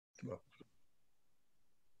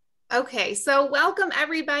Okay, so welcome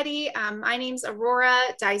everybody. My name's Aurora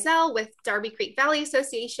Dizel with Darby Creek Valley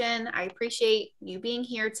Association. I appreciate you being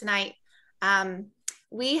here tonight. Um,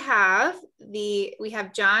 we have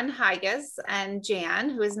John Haigis and Jan,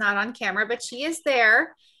 who is not on camera, but she is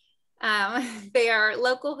there. They are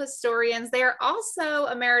local historians. They are also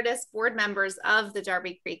emeritus board members of the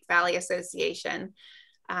Darby Creek Valley Association.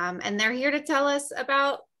 And they're here to tell us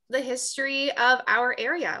about the history of our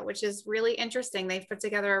area, which is really interesting. They've put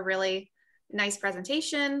together a really nice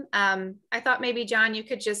presentation. I thought maybe, John, you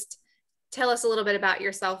could just tell us a little bit about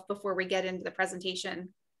yourself before we get into the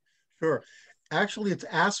presentation. Sure. Actually, it's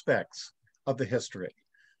aspects of the history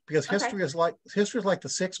because Okay. history is like the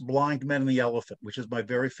six blind men and the elephant, which is my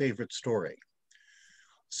very favorite story.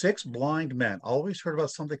 Six blind men always heard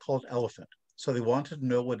about something called elephant. So they wanted to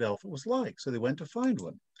know what elephant was like. So they went to find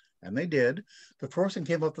one. And they did. The first one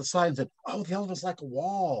came up the side and said, "Oh, the elephant's like a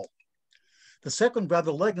wall." The second grabbed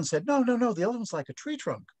the leg and said, "No, no, no, the elephant's like a tree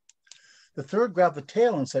trunk." The third grabbed the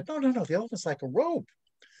tail and said, "No, no, no, the elephant's like a rope."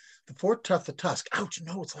 The fourth touched the tusk. "Ouch,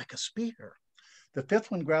 no, it's like a spear." The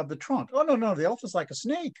fifth one grabbed the trunk. "Oh, no, no, the elephant's like a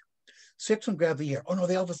snake." Sixth one grabbed the ear. "Oh, no,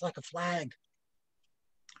 the elephant's like a flag."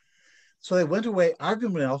 So they went away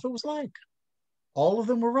arguing what an elephant was like. All of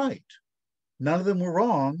them were right. None of them were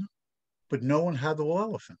wrong, but no one had the whole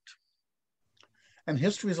elephant. And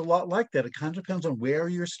history is a lot like that. It kind of depends on where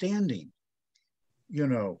you're standing. You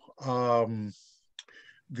know,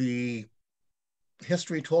 the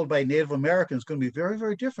history told by Native Americans is going to be very,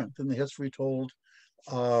 very different than the history told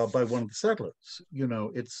by one of the settlers. We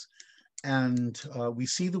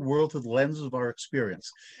see the world through the lenses of our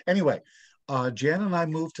experience. Anyway, Jan and I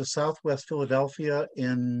moved to Southwest Philadelphia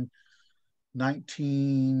in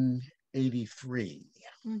 1983.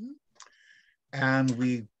 Mm-hmm. And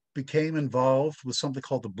we became involved with something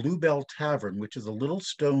called the Bluebell Tavern, which is a little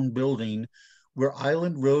stone building where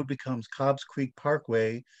Island Road becomes Cobbs Creek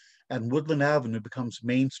Parkway and Woodland Avenue becomes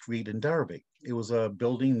Main Street in Darby. It was a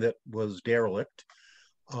building that was derelict.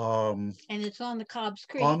 And it's on the Cobbs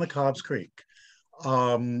Creek. On the Cobbs Creek.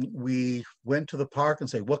 We went to the park and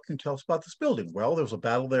said, "What can you tell us about this building?" Well, there was a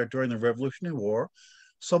battle there during the Revolutionary War.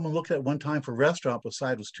 Someone looked at one time for a restaurant, but the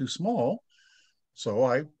site was too small. So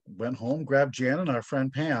I went home, grabbed Jan and our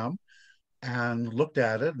friend Pam, and looked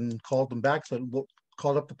at it and called them back.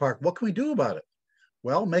 Called up the park. "What can we do about it?"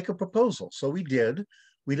 "Well, make a proposal." So we did.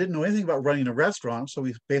 We didn't know anything about running a restaurant, so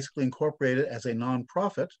we basically incorporated it as a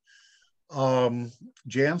nonprofit.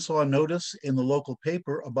 Jan saw a notice in the local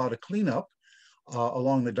paper about a cleanup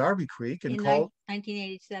along the Darby Creek and called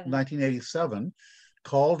 1987,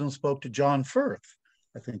 called and spoke to John Firth,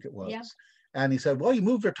 I think it was. Yeah. And he said, "Well, you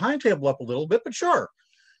moved your timetable up a little bit, but sure."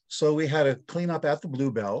 So we had a cleanup at the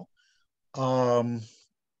Bluebell. Also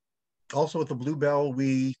at the Bluebell,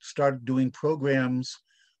 we started doing programs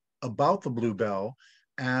about the Bluebell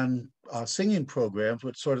and singing programs,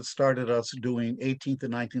 which sort of started us doing 18th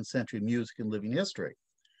and 19th century music and living history.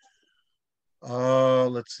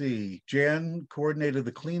 Let's see. Jan coordinated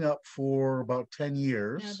the cleanup for about 10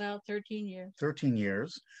 years. Yeah, about 13 years. 13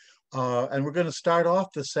 years. And we're going to start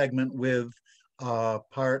off this segment with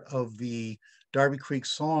part of the Darby Creek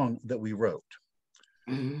song that we wrote.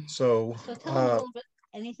 So tell them a little bit.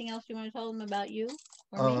 Anything else you want to tell them about you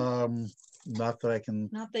or me? Not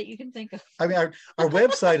that you can think of. I mean, our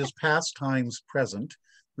website is Past Times Present.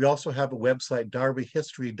 We also have a website,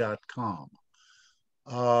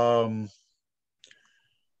 darbyhistory.com.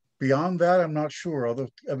 Beyond that, I'm not sure. Although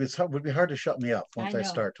it would be hard to shut me up once I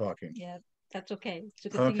start talking. Yeah, that's okay. It's a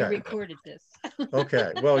good thing you recorded this.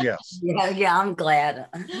 Okay. Well, yes. Yeah, I'm glad.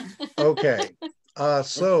 Okay.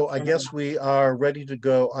 So I guess we are ready to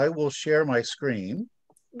go. I will share my screen.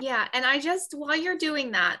 Yeah, and while you're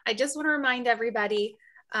doing that, I just want to remind everybody,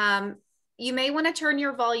 you may want to turn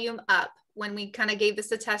your volume up. When we kind of gave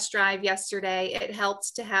this a test drive yesterday, it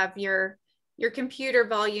helped to have your computer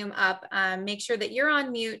volume up. Make sure that you're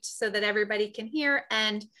on mute so that everybody can hear.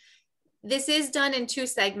 And this is done in two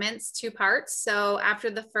segments, two parts. So after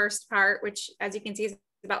the first part, which as you can see is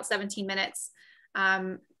about 17 minutes,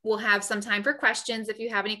 we'll have some time for questions if you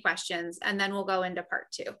have any questions, and then we'll go into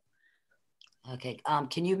part two. Okay.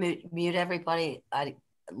 Can you mute everybody? I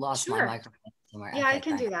lost my microphone somewhere. Yeah, okay, I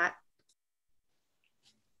can do that.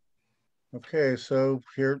 Okay, so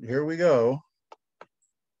here we go.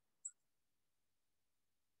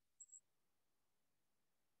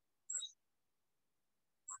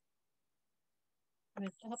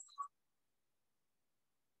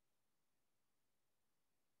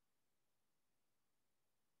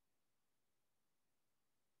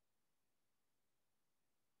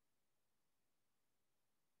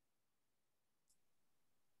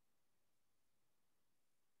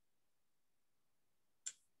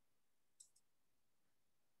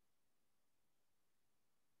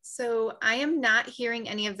 So I am not hearing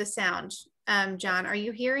any of the sound. John, are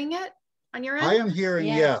you hearing it on your end? I am hearing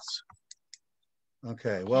yes.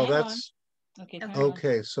 Okay, well, Hang on. that's Okay, turn it on.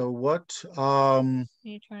 okay. So what?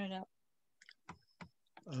 You turn it up.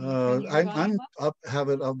 I'm up. Have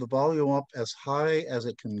it of the volume up as high as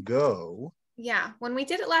it can go. Yeah, when we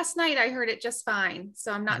did it last night, I heard it just fine.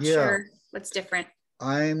 So I'm not Yeah. sure what's different.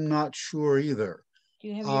 I'm not sure either. Do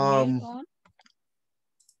you have your mute on?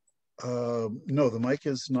 No, the mic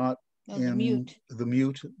is not No, in the mute. the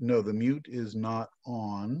mute. No, the mute is not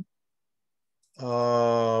on.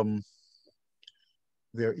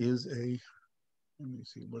 There is a, let me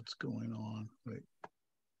see what's going on. Wait.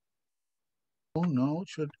 Oh no, it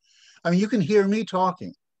should. I mean, you can hear me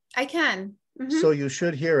talking. I can. Mm-hmm. So you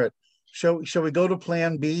should hear it. Shall we go to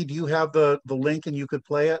plan B? Do you have the link and you could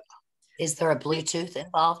play it? Is there a Bluetooth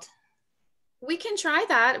involved? We can try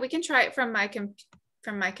that. We can try it from my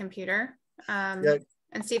computer Yeah,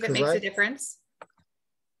 and see if it makes a difference.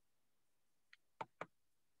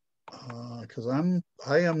 Because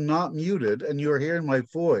I am not muted and you're hearing my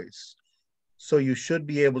voice. So you should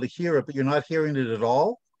be able to hear it, but you're not hearing it at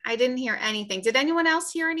all? I didn't hear anything. Did anyone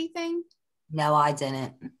else hear anything? No, I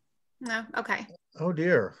didn't. No. Okay. Oh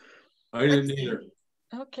dear. I didn't either.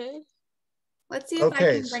 Okay. Let's see if I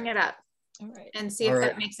can bring it up. All right. And see if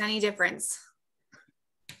that makes any difference.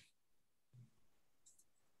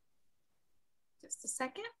 Just a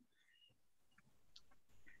second.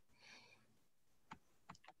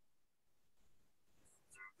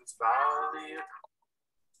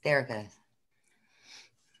 There it goes.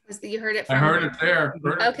 You heard it from I heard it there.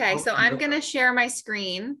 Okay, so I'm going to share my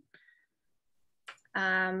screen.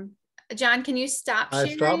 John, can you stop sharing?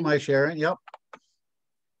 I stopped my sharing, yep.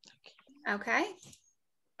 Okay.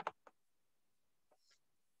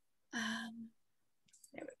 There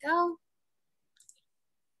we go.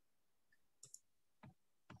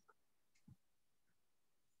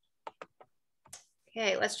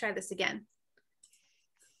 Okay, let's try this again.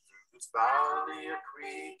 This valley a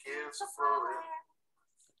creek is flowing,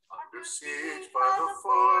 under siege by the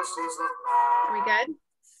forces of man. Are we good?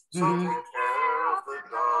 So take care of the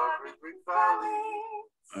Darby Valley.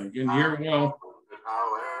 I can hear it well.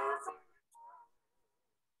 However,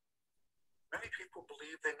 many people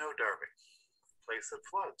believe they know Darby, the place that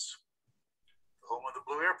floods, the home of the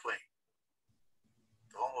blue airplane,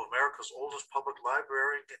 the home of America's oldest public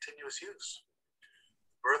library in continuous use,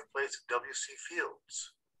 birthplace of W.C.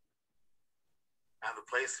 Fields, and the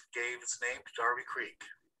place that gave its name to Darby Creek.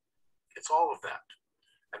 It's all of that,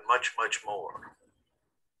 and much, much more.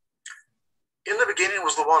 In the beginning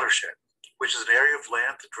was the Watershed, which is an area of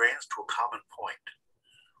land that drains to a common point.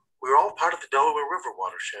 We are all part of the Delaware River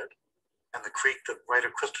watershed, and the creek that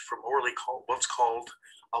writer Christopher Morley once called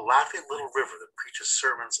a laughing little river that preaches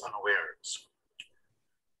sermons unawares.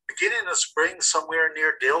 Beginning in the spring, somewhere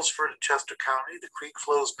near Dalesford in Chester County, the creek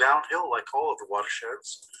flows downhill like all of the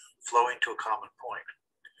watersheds, flowing to a common point.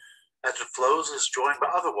 As it flows, it is joined by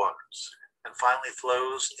other waters, and finally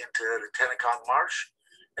flows into the Tennecong Marsh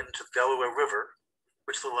and into the Delaware River,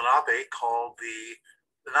 which the Lenape called the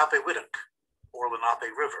Lenape-Widdock, or Lenape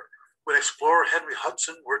River. When explorer Henry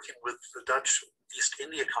Hudson, working with the Dutch East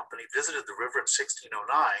India Company, visited the river in 1609,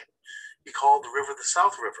 he called the river the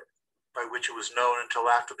South River, by which it was known until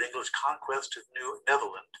after the English conquest of New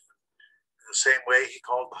Netherland. In the same way, he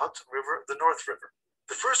called the Hudson River the North River.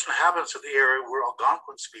 The first inhabitants of the area were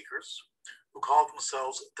Algonquin speakers who called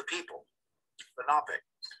themselves the people, Lenape,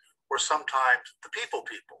 or sometimes the people,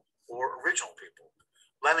 or original people,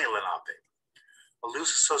 Lenni Lenape, a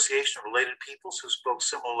loose association of related peoples who spoke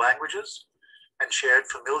similar languages and shared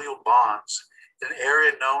familial bonds in an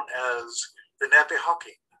area known as the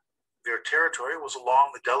Napehoki. Their territory was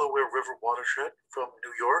along the Delaware River watershed from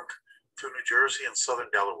New York through New Jersey and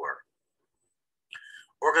southern Delaware.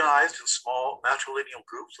 Organized in small matrilineal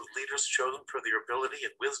groups with leaders chosen for their ability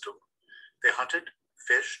and wisdom, they hunted,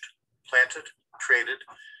 fished, planted, traded,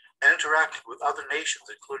 and interacted with other nations,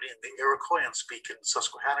 including the Iroquoian-speaking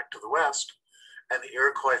Susquehannock to the west and the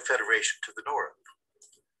Iroquois Federation to the north.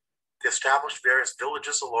 They established various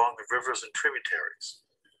villages along the rivers and tributaries.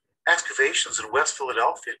 Excavations in West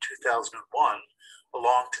Philadelphia in 2001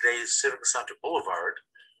 along today's Civic Center Boulevard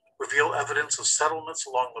reveal evidence of settlements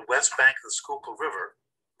along the west bank of the Schuylkill River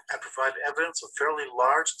and provide evidence of fairly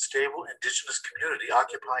large and stable indigenous community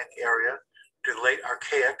occupying the area during the late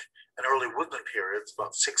Archaic and early woodland periods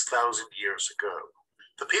about 6,000 years ago.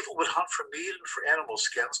 The people would hunt for meat and for animal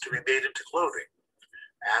skins to be made into clothing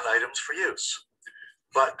and items for use.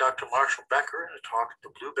 But Dr. Marshall Becker, in a talk at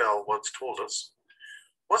the Bluebell, once told us,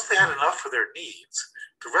 once they had enough for their needs,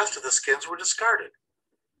 the rest of the skins were discarded.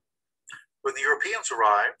 When the Europeans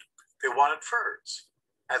arrived, they wanted furs,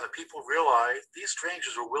 and the people realized these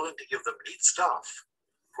strangers were willing to give them neat stuff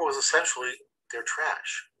for what was essentially their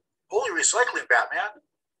trash. Holy recycling, Batman!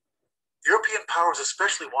 The European powers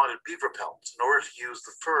especially wanted beaver pelts in order to use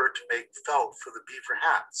the fur to make felt for the beaver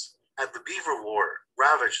hats, and the Beaver War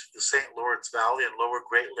ravaged the St. Lawrence Valley and lower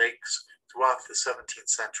Great Lakes throughout the 17th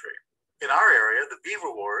century. In our area, the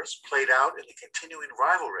Beaver Wars played out in the continuing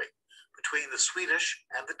rivalry between the Swedish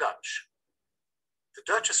and the Dutch. The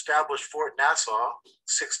Dutch established Fort Nassau,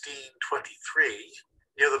 1623,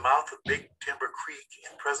 near the mouth of Big Timber Creek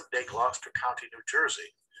in present-day Gloucester County, New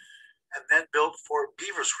Jersey, and then built Fort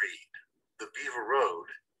Beavers Reed, the Beaver Road,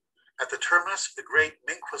 at the terminus of the Great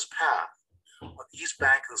Minquist Path on the east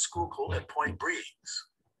bank of the Schuylkill at Point Breeze.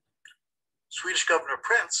 Swedish Governor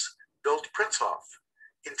Prince built Princehof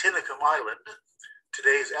in Tinicum Island,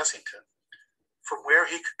 today's Essington, from where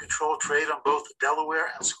he could control trade on both the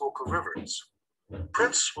Delaware and Schuylkill rivers.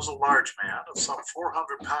 Prince was a large man of some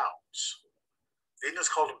 400 pounds. The Indians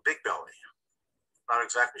called him Big Belly. Not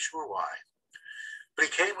exactly sure why. But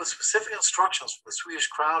he came with specific instructions from the Swedish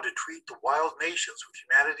crown to treat the wild nations with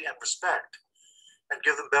humanity and respect, and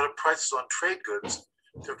give them better prices on trade goods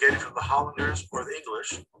they were getting from the Hollanders or the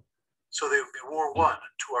English, so they would be war one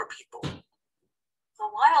to our people.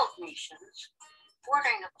 The wild nations,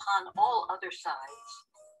 bordering upon all other sides,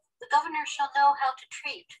 the governor shall know how to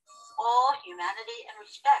treat all humanity and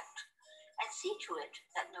respect, and see to it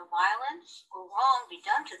that no violence or wrong be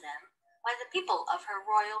done to them by the people of her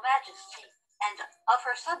royal majesty, and of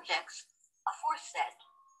her subjects aforesaid.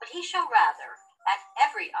 But he shall rather, at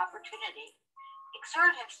every opportunity,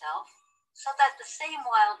 exert himself so that the same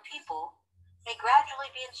wild people may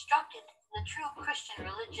gradually be instructed in the true Christian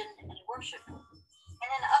religion and worship,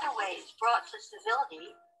 and in other ways brought to civility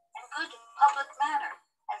and good public manner,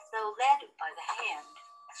 as though led by the hand.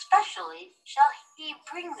 Especially shall he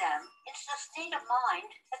bring them into the state of mind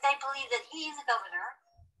that they believe that he, the governor,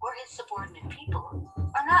 or his subordinate people,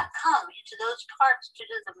 are not come into those parts to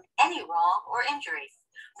do them any wrong or injury,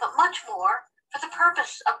 but much more for the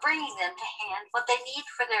purpose of bringing them to hand what they need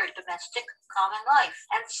for their domestic common life,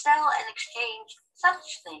 and sell and exchange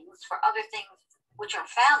such things for other things which are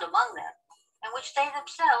found among them, and which they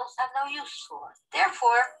themselves have no use for.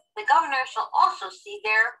 Therefore, the governor shall also see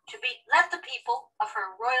there to be let the people of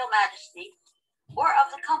her royal majesty, or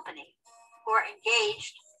of the company, who are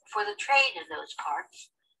engaged for the trade in those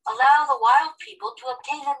parts, allow the wild people to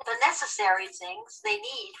obtain the necessary things they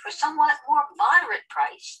need for somewhat more moderate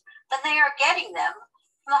price than they are getting them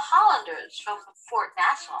from the Hollanders from Fort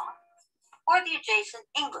Nassau, or the adjacent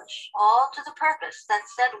English, all to the purpose that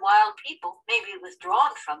said wild people may be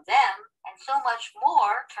withdrawn from them, and so much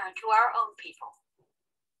more turn to our own people.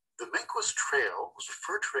 The Minquist Trail was a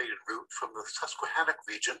fur trading route from the Susquehannock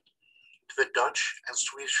region to the Dutch and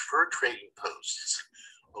Swedish fur trading posts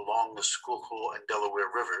along the Schuylkill and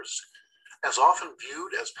Delaware rivers, as often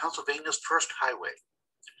viewed as Pennsylvania's first highway.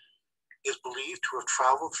 It is believed to have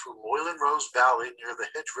traveled through Moylan Rose Valley near the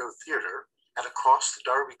Hedgerow Theater and across the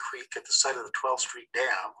Darby Creek at the site of the 12th Street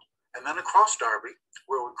Dam, and then across Darby,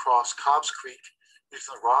 where it would cross Cobb's Creek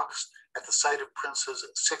using the rocks at the site of Prince's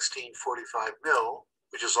 1645 mill,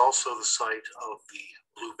 which is also the site of the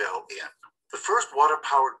Bluebell Inn. The first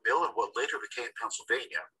water-powered mill in what later became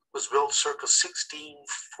Pennsylvania was built circa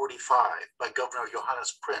 1645 by Governor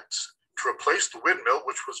Johannes Prince to replace the windmill,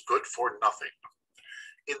 which was good for nothing.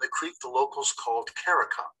 In the creek, the locals called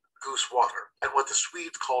Karakon, goose water, and what the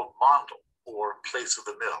Swedes called Mondel, or place of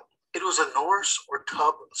the mill. It was a Norse or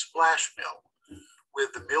tub splash mill,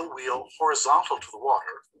 with the mill wheel horizontal to the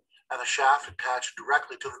water and the shaft attached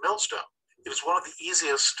directly to the millstone. It was one of the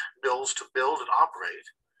easiest mills to build and operate,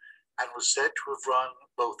 and was said to have run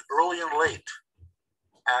both early and late,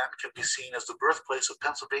 and can be seen as the birthplace of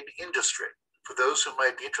Pennsylvania industry. For those who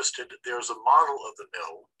might be interested, there is a model of the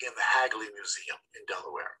mill in the Hagley Museum in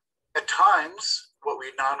Delaware. At times, what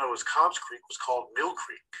we now know as Cobb's Creek was called Mill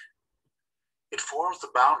Creek. It forms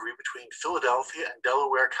the boundary between Philadelphia and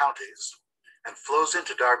Delaware counties, and flows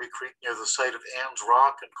into Darby Creek near the site of Ann's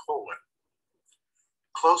Rock and Colwyn.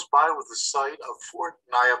 Close by was the site of Fort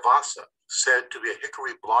Nyavassa, said to be a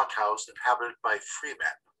hickory blockhouse inhabited by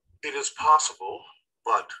freemen. It is possible,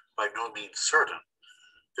 but by no means certain,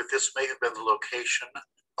 that this may have been the location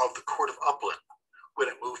of the Court of Upland when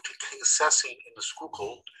it moved to King Sessing in the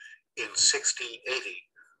Schuylkill in 1680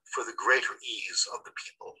 for the greater ease of the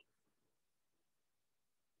people.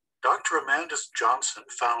 Dr. Amandus Johnson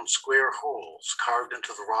found square holes carved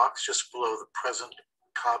into the rocks just below the present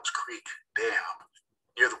Cobb's Creek Dam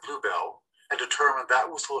near the Bluebell, and determined that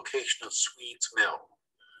was the location of Swede's Mill.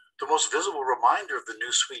 The most visible reminder of the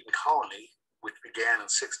New Sweden colony, which began in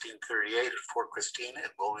 1638 at Fort Christina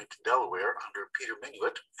in Wilmington, Delaware, under Peter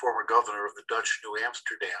Minuit, former governor of the Dutch New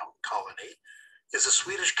Amsterdam colony, is a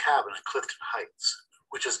Swedish cabin in Clifton Heights,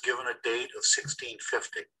 which is given a date of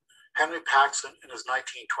 1650. Henry Paxson, in his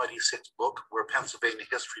 1926 book, Where Pennsylvania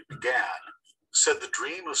History Began, said the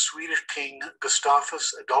dream of Swedish King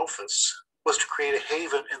Gustavus Adolphus was to create a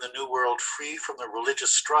haven in the New World free from the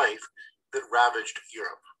religious strife that ravaged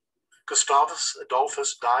Europe. Gustavus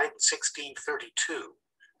Adolphus died in 1632,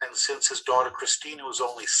 and since his daughter Christina was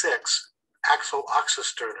only 6, Axel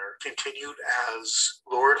Oxenstierna continued as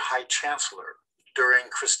Lord High Chancellor during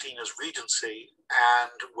Christina's regency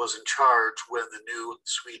and was in charge when the new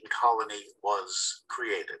Sweden colony was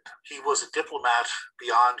created. He was a diplomat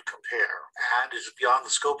beyond compare, and it is beyond the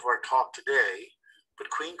scope of our talk today, but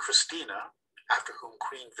Queen Christina, after whom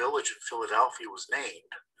Queen Village in Philadelphia was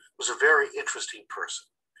named, was a very interesting person.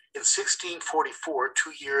 In 1644,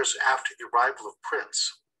 2 years after the arrival of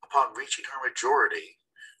Prince, upon reaching her majority,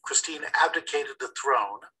 Christina abdicated the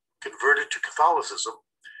throne, converted to Catholicism,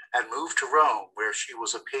 and moved to Rome, where she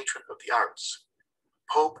was a patron of the arts.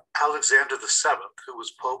 Pope Alexander VII, who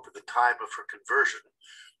was pope at the time of her conversion,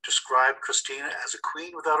 described Christina as a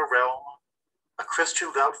queen without a realm, a Christian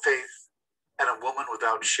without faith, and a woman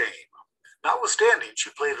without shame. Notwithstanding, she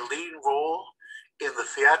played a leading role in the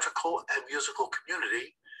theatrical and musical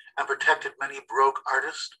community and protected many Baroque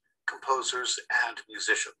artists, composers, and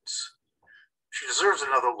musicians. She deserves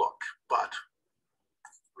another look, but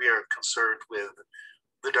we are concerned with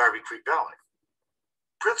the Darby Creek Valley.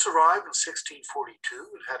 Prince arrived in 1642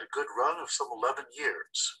 and had a good run of some 11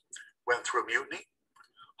 years, went through a mutiny,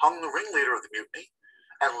 hung the ringleader of the mutiny,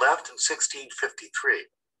 and left in 1653.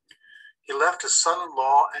 He left his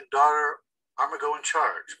son-in-law and daughter Armigo in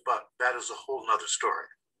charge, but that is a whole nother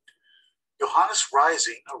story. Johannes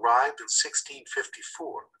Rising arrived in 1654,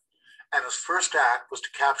 and his first act was to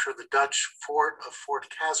capture the Dutch fort of Fort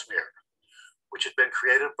Casimir, which had been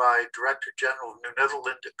created by Director General of New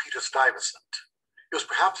Netherland Peter Stuyvesant. It was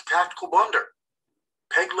perhaps a tactical blunder.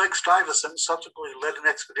 Peg-leg Stuyvesant subsequently led an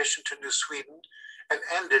expedition to New Sweden and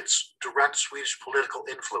ended direct Swedish political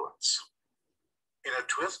influence. In a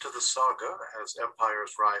twist of the saga, as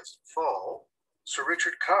empires rise and fall, Sir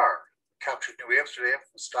Richard Carr captured New Amsterdam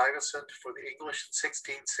from Stuyvesant for the English in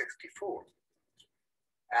 1664.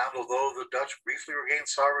 And although the Dutch briefly regained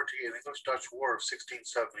sovereignty in the English-Dutch War of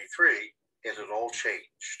 1673, it had all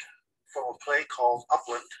changed. From a play called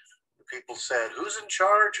Upland, the people said, "Who's in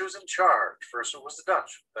charge? Who's in charge?" First it was the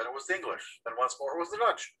Dutch, then it was the English, then once more it was the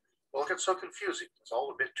Dutch. Well, it gets so confusing. It's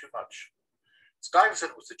all a bit too much.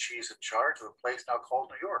 Stuyvesant was the cheese in charge of the place now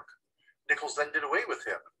called New York. Nichols then did away with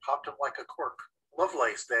him and popped him like a cork.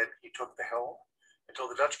 Lovelace then he took the helm until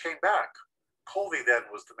the Dutch came back. Colby then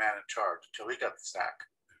was the man in charge until he got the sack.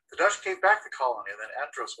 The Dutch gave back the colony, and then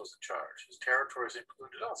Andros was in charge. His territories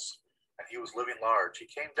included us, and he was living large. He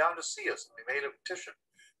came down to see us, and we made a petition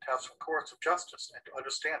to have some courts of justice and to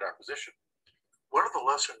understand our position. One of the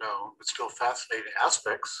lesser known but still fascinating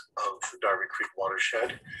aspects of the Darby Creek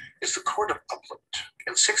watershed is the Court of Upland.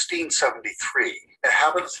 In 1673,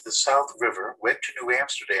 inhabitants of the South River went to New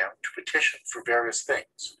Amsterdam to petition for various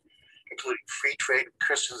things, including free trade with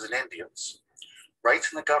Christians and Indians,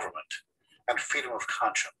 rights in the government, and freedom of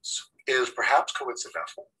conscience. It is perhaps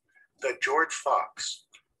coincidental that George Fox,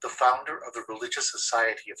 the founder of the Religious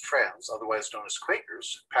Society of Friends, otherwise known as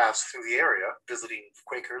Quakers, passed through the area visiting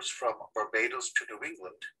Quakers from Barbados to New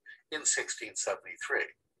England in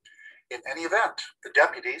 1673. In any event, the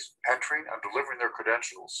deputies entering and delivering their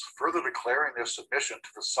credentials, further declaring their submission to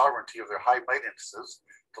the sovereignty of their high mightinesses,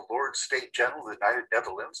 the Lord State General of the United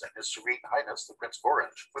Netherlands and His Serene Highness, the Prince of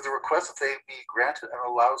Orange, with the request that they be granted and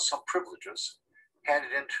allowed some privileges,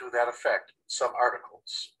 handed into that effect some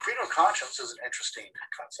articles. Freedom of conscience is an interesting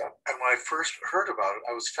concept, and when I first heard about it,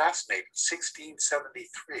 I was fascinated.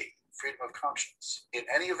 1673, freedom of conscience. In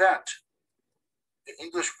any event, the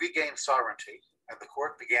English regained sovereignty, and the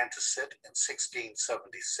court began to sit in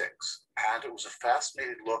 1676, and it was a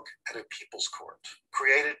fascinating look at a people's court,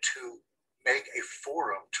 created to make a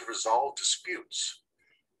forum to resolve disputes,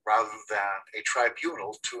 rather than a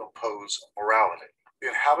tribunal to impose morality. The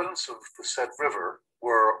inhabitants of the said river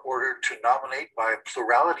were ordered to nominate by a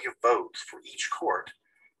plurality of votes for each court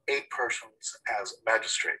 8 persons as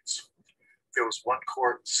magistrates. There was one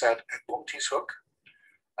court set at Boomtieshoek,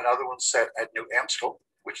 another one set at New Amstel,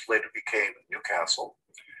 which later became Newcastle,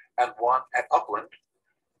 and one at Upland,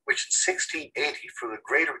 which in 1680, for the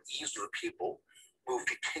greater ease of the people, moved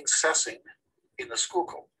to King Sessing in the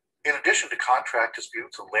Schuylkill. In addition to contract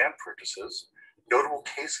disputes and land purchases, Notable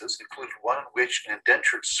cases included one in which an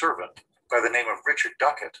indentured servant by the name of Richard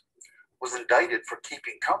Duckett was indicted for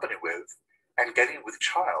keeping company with and getting with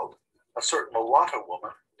child a certain mulatto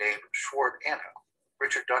woman named Schwart Anna.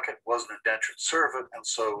 Richard Duckett was an indentured servant, and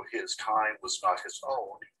so his time was not his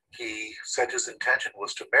own. He said his intention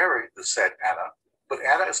was to marry the said Anna, but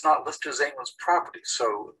Anna is not listed as anyone's property,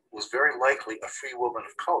 so was very likely a free woman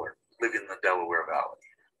of color living in the Delaware Valley.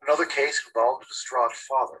 Another case involved a distraught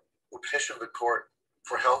father who petitioned the court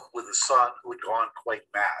for help with his son who had gone quite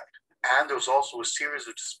mad. And there was also a series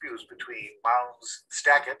of disputes between Mounds,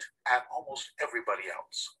 Stackett, and almost everybody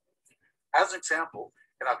else. As an example,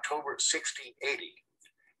 in October 1680,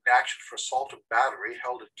 an action for assault and battery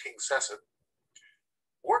held at King Sesset,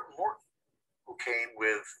 Morton, who came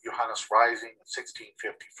with Johannes Rising in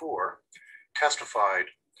 1654, testified,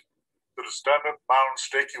 "The defendant Mounds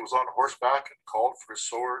Stakey was on horseback and called for his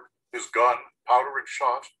sword, his gun, powder, and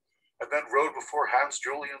shot, and then rode before Hans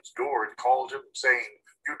Julian's door and called him, saying,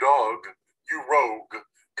 'You dog, you rogue,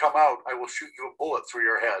 come out, I will shoot you a bullet through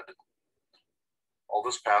your head.' All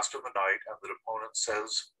this passed in the night, and the deponent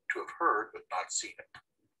says to have heard but not seen it.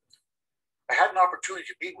 I had an opportunity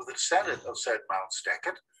to meet with a descendant of said Mounds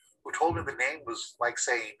Stackett, who told me the name was like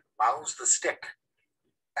saying Mounds the Stick,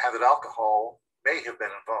 and that alcohol may have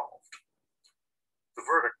been involved. The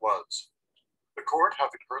verdict was, the court,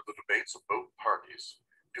 having heard the debates of both parties,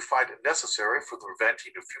 do find it necessary for the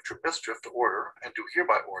preventing of future mischief to order, and do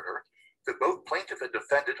hereby order, that both plaintiff and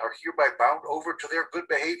defendant are hereby bound over to their good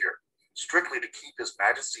behavior, strictly to keep His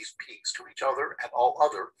Majesty's peace to each other and all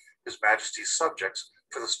other His Majesty's subjects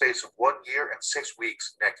for the space of 1 year and 6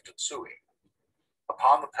 weeks next ensuing,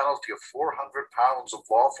 upon the penalty of 400 pounds of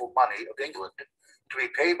lawful money of England, to be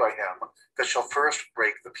paid by him that shall first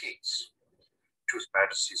break the peace, to His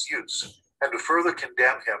Majesty's use, and to further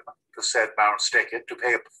condemn him, the said Mounds Stackett, to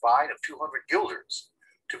pay a fine of 200 guilders,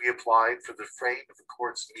 to be applied for the freight of the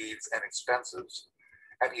court's needs and expenses,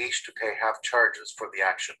 and each to pay half charges for the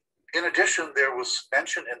action. In addition, there was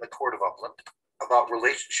mention in the Court of Upland about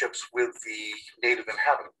relationships with the native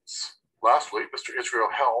inhabitants. Lastly, Mr. Israel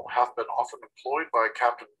Helm hath been often employed by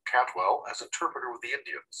Captain Cantwell as interpreter with the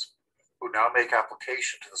Indians, who now make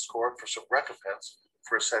application to this court for some recompense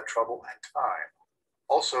for said trouble and time.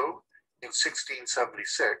 Also, in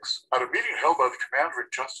 1676, at a meeting held by the commander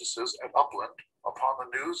and justices at Upland, upon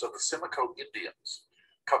the news of the Simcoe Indians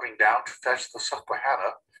coming down to fetch the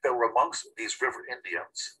Susquehanna that were amongst these river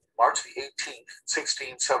Indians, March the 18th,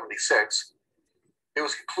 1676, it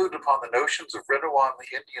was concluded upon the notions of Renowan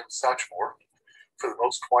the Indian Satchmore, for the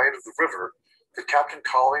most quiet of the river, that Captain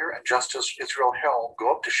Collier and Justice Israel Helm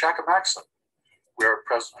go up to Shakamaxon, where at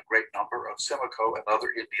present a great number of Simcoe and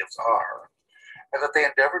other Indians are, and that they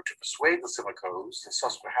endeavored to persuade the Simcoes, the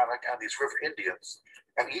Susquehannock, and these river Indians,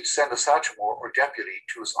 and each send a Satchmore or deputy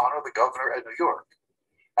to his honor the governor at New York,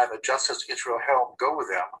 and that Justice Israel Helm go with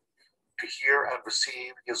them to hear and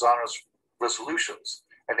receive his honor's resolutions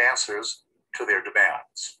and answers to their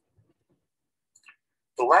demands.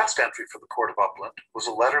 The last entry for the Court of Upland was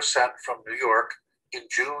a letter sent from New York in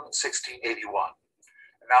June 1681,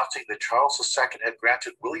 announcing that Charles II had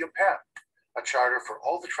granted William Penn a charter for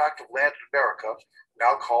all the tract of land in America,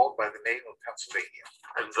 now called by the name of Pennsylvania.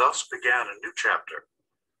 And thus began a new chapter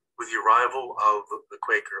with the arrival of the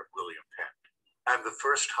Quaker William Penn, and the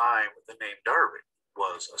first time the name Darby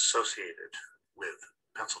was associated with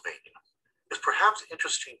Pennsylvania. It's perhaps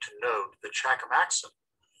interesting to note that Shakamaxon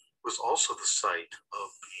was also the site of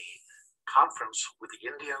the conference with the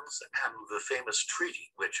Indians and the famous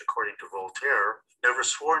treaty, which, according to Voltaire, never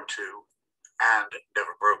sworn to and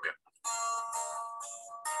never broken.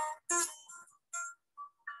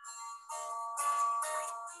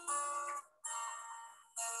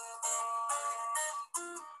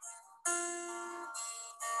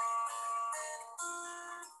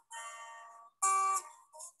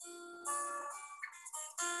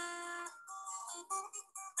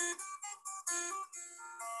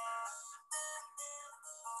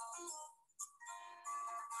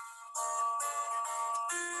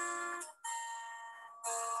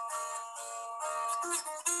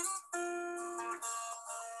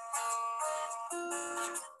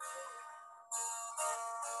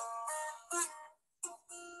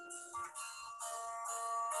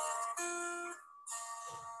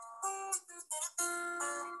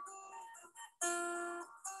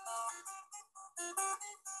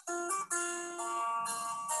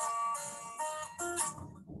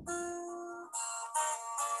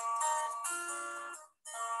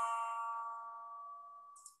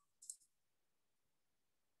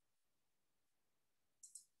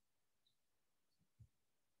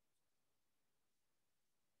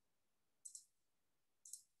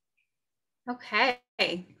 Okay,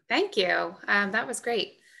 thank you. That was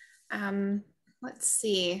great. Let's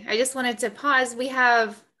see. I just wanted to pause. We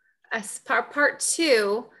have a part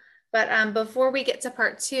two, but before we get to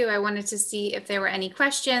part two, I wanted to see if there were any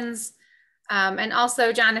questions. And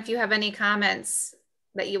also, John, if you have any comments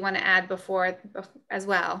that you want to add before as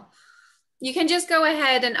well. You can just go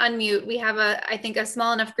ahead and unmute. We have I think a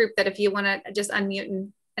small enough group that if you want to just unmute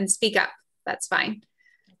and speak up, that's fine.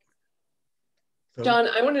 John,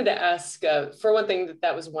 I wanted to ask, for one thing,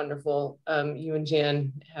 that was wonderful. You and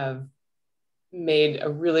Jan have made a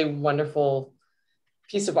really wonderful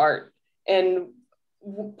piece of art. And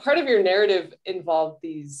part of your narrative involved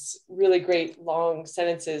these really great long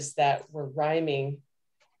sentences that were rhyming.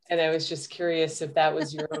 And I was just curious if that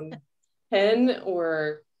was your own pen,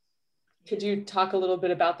 or could you talk a little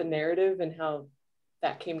bit about the narrative and how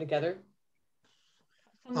that came together?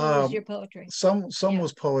 Some was your poetry. Some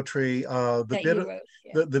was poetry.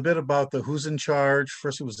 The bit about the who's in charge.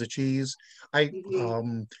 First it was the cheese. I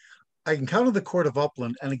encountered the court of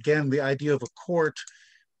Upland, and again the idea of a court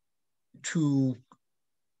to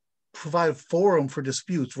provide a forum for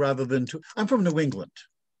disputes rather than to. I'm from New England,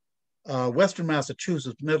 Western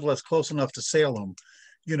Massachusetts, nevertheless close enough to Salem.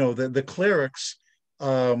 You know, the clerics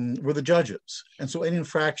were the judges, and so any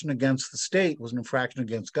infraction against the state was an infraction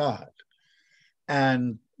against God.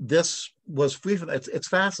 And this was free from that. It's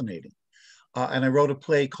fascinating. And I wrote a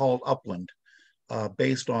play called Upland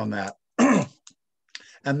based on that.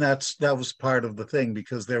 And that was part of the thing,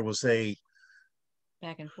 because there was a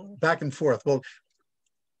back and forth. Back and forth. Well,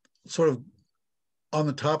 sort of on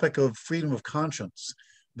the topic of freedom of conscience,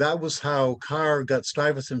 that was how Carr got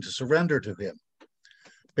Stuyvesant to surrender to him.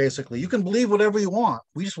 Basically, you can believe whatever you want.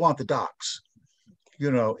 We just want the docks,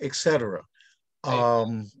 you know, etc.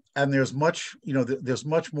 And there's much, you know, there's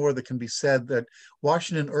much more that can be said. That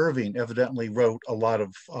Washington Irving evidently wrote a lot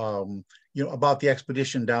of, you know, about the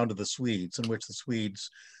expedition down to the Swedes, in which the Swedes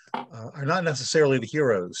are not necessarily the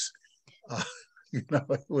heroes. You know,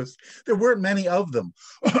 there weren't many of them,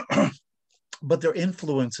 but their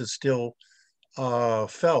influence is still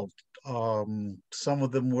felt. Some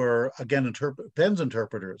of them were, again, Penn's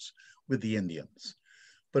interpreters with the Indians.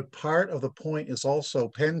 But part of the point is also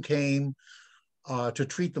Penn came to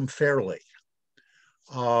treat them fairly.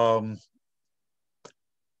 Part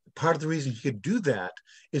of the reason he could do that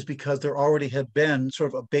is because there already had been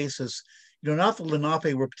sort of a basis, you know, not that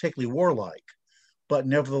Lenape were particularly warlike, but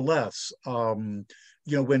nevertheless, you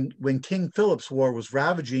know, when King Philip's War was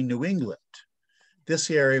ravaging New England, this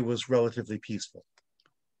area was relatively peaceful.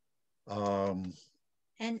 And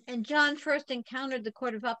John first encountered the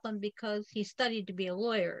Court of Upland because he studied to be a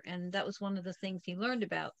lawyer, and that was one of the things he learned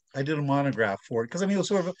about. I did a monograph for it because, I mean, it was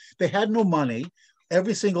sort of, they had no money.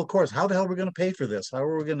 Every single course, how the hell are we going to pay for this? How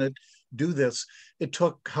are we going to do this? It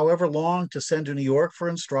took however long to send to New York for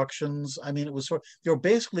instructions. I mean, it was sort of, they were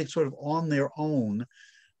basically sort of on their own,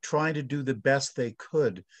 trying to do the best they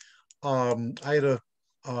could. I had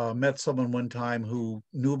met someone one time who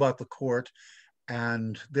knew about the court,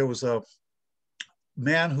 and there was a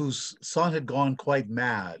man whose son had gone quite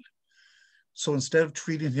mad. So instead of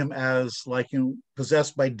treating him as like, you know,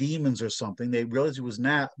 possessed by demons or something, they realized he was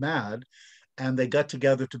mad, and they got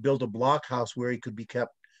together to build a blockhouse where he could be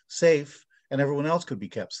kept safe and everyone else could be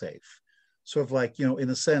kept safe. Sort of like, you know, in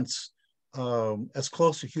a sense, as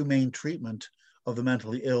close to humane treatment of the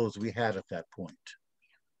mentally ill as we had at that point.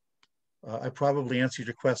 I probably answered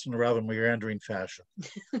your question in a rather meandering fashion.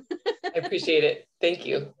 I appreciate it. Thank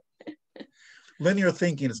you. Linear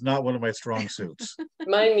thinking is not one of my strong suits.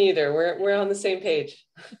 Mine neither. We're on the same page.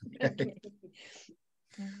 Okay.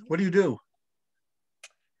 What do you do?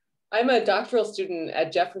 I'm a doctoral student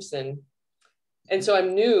at Jefferson. And so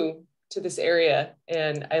I'm new to this area,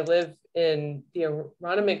 and I live in the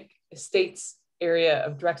Aronimink Estates area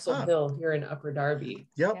of Drexel Hill here in Upper Darby.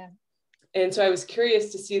 Yep. Yeah. And so I was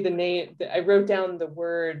curious to see the name. I wrote down the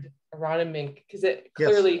word Aronimink because it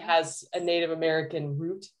clearly has a Native American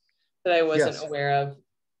root that I wasn't aware of.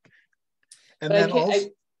 And but then also,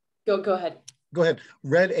 go ahead. Go ahead.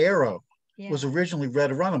 Red Arrow was originally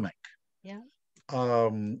Red Aronimink. Yeah.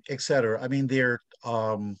 Etc. I mean, there's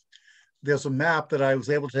a map that I was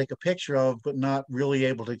able to take a picture of, but not really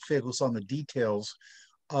able to focus on the details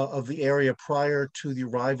of the area prior to the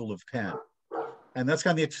arrival of Penn. And that's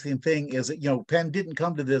kind of the interesting thing, is that, you know, Penn didn't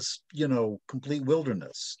come to this, you know, complete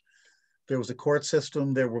wilderness. There was a court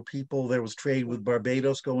system, there were people, there was trade with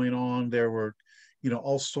Barbados going on, there were, you know,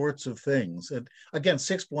 all sorts of things. And again,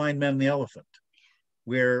 6 blind men and the elephant.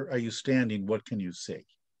 Where are you standing? What can you see?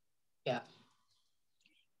 Yeah.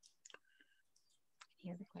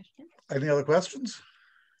 Any other questions? Any other questions?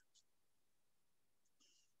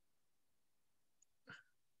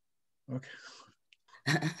 Okay.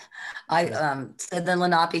 So then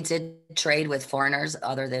Lenape did trade with foreigners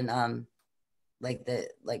other than like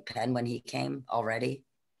Penn when he came already.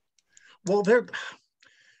 Well,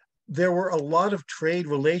 there were a lot of trade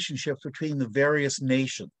relationships between the various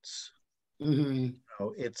nations. Mm-hmm.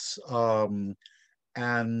 It's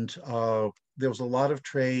and there was a lot of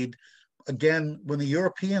trade. Again, when the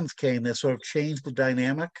Europeans came, they sort of changed the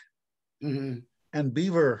dynamic, Mm-hmm. and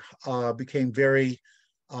beaver became very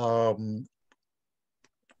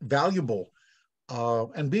valuable.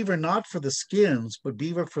 And beaver not for the skins, but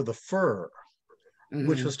beaver for the fur, Mm-hmm.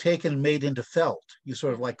 which was taken and made into felt. You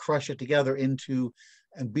sort of like crush it together into,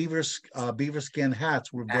 and beaver skin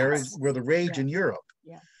hats were the rage in Europe.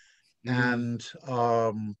 Yeah. And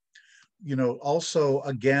also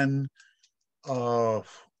again, the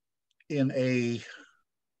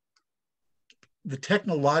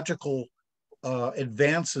technological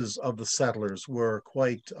advances of the settlers were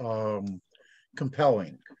quite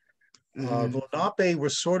compelling. Mm-hmm. The Lenape were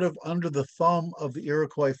sort of under the thumb of the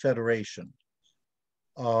Iroquois Federation.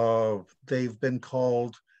 They've been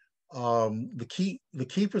called the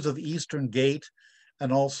keepers of the Eastern Gate,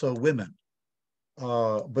 and also women.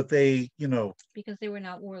 But they, because they were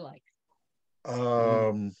not warlike.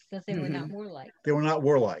 Because they were not warlike. They were not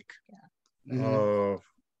warlike. Yeah. Mm-hmm.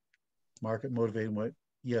 Market motivated, what?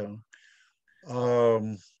 Yeah.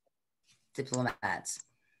 Diplomats.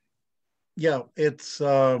 Yeah, it's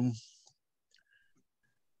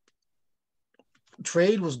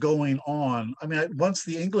trade was going on. I mean, once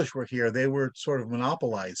the English were here, they were sort of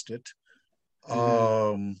monopolized it.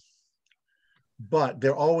 Mm-hmm. But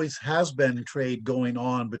there always has been trade going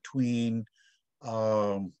on between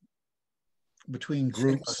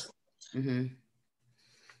groups. Mm-hmm.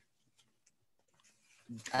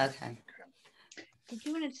 Okay. Did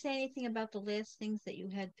you want to say anything about the last things that you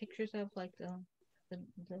had pictures of, like the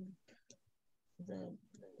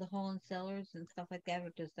hall and cellars and stuff like that, or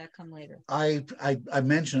does that come later? I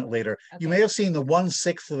mention it later. Okay. You may have seen the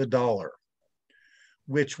 1/6 of a dollar,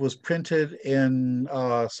 which was printed in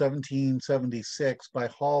 1776 by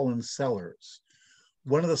Hall and Sellers.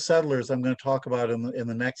 One of the settlers I'm going to talk about in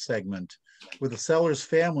the next segment were the Sellers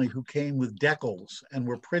family, who came with decals and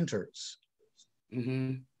were printers.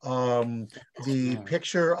 Mm-hmm. The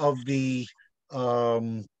picture of the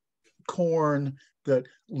corn, that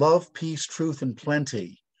love, peace, truth, and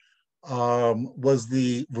plenty, was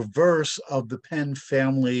the reverse of the Penn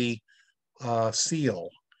family seal,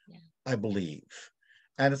 I believe.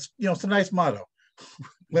 And it's a nice motto.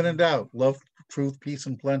 When in doubt, love, truth, peace,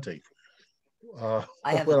 and plenty. I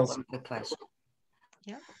have one quick question.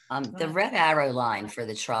 Yeah. The Red Arrow line for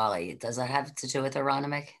the trolley, does that have to do with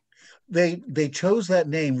Aronimink? They chose that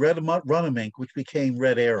name, Runnemink, which became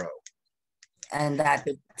Red Arrow. And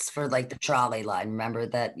that's for like the trolley line. Remember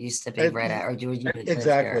that used to be Red Arrow.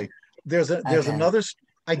 Exactly. There's another.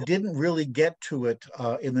 I didn't really get to it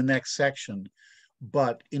in the next section,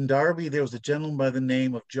 but in Darby there was a gentleman by the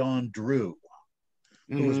name of John Drew,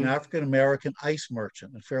 who was an African American ice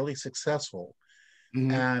merchant and fairly successful.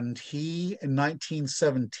 Mm-hmm. And he, in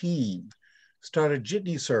 1917, started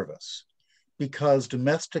jitney service because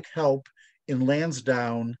domestic help in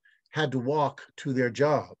Lansdowne had to walk to their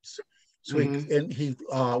jobs. So he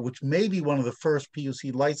which may be one of the first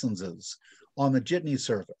PUC licenses on the jitney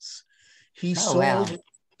service. He sold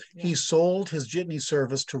his jitney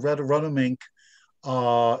service to Red Runnemink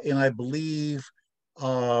in, I believe,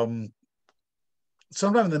 sometime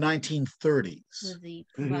in the 1930s,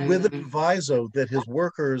 with the proviso that his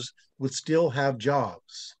workers would still have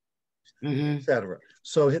jobs, etc.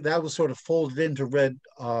 So that was sort of folded into Red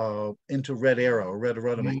Arrow, Red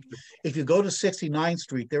Runnemink. If you go to 69th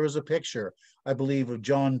Street, there is a picture, I believe, of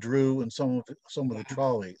John Drew and some of the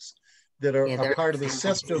trolleys that are a part of the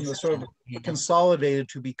system that sort of consolidated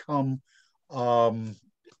to become the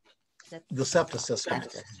SEPTA system.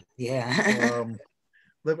 Yeah.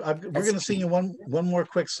 We're going to sing you one more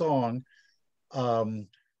quick song.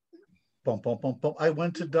 Bum, bum, bum, bum. I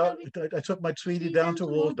took my sweetie down to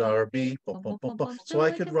old Darby, bum, bum, bum, bum, so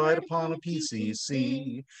I could ride upon a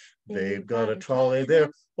PCC. They've got a trolley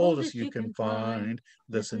there, oldest you can find.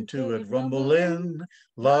 Listen to it rumble in,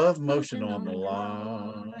 love motion on the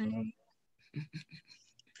line.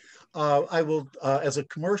 I will, as a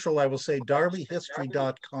commercial, I will say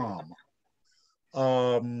darbyhistory.com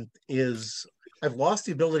I've lost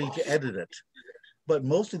the ability to edit it, but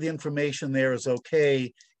most of the information there is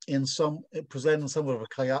okay presented in somewhat of a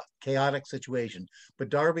chaotic situation. But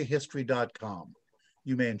darbyhistory.com,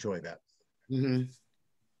 you may enjoy that.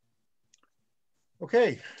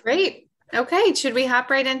 Okay. Great. Okay. Should we hop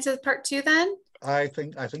right into part 2 then? I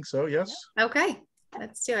think so. Yes. Okay.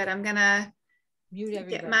 Let's do it. I'm gonna Mute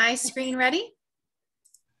everybody. get my screen ready.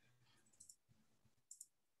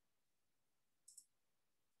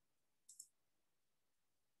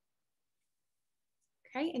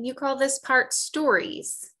 Okay, and you call this part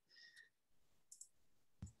stories.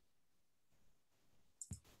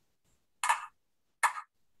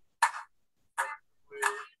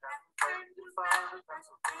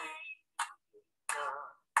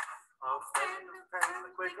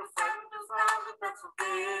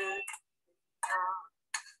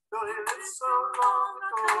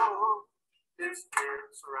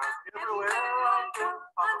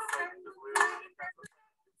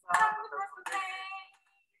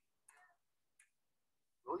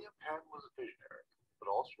 William Penn was a visionary, but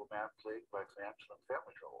also a man plagued by financial and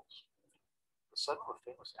family troubles. The son of a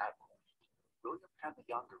famous admiral, William Penn the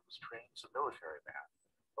Younger was trained as a military man,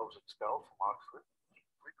 but was expelled from Oxford,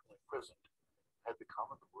 frequently imprisoned, had become,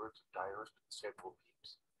 in the words of diarist Samuel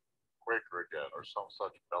Pepys, Quaker again, or some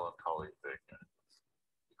such melancholy thing.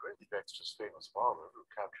 He greatly vexed his famous father, who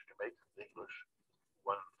captured Jamaica with the English,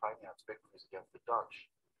 won in finance victories against the Dutch,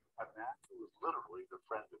 a man who was literally the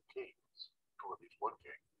friend of kings, or at least one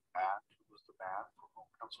king, and who was the man for whom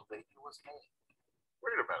Pennsylvania was named.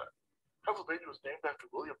 Wait a minute. Pennsylvania was named after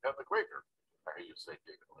William Penn the Quaker, I hear you say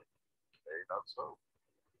dignitly. Okay, not so.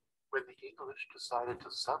 When the English decided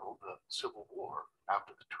to settle the Civil War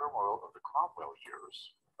after the turmoil of the Cromwell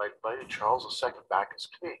years by inviting Charles II back as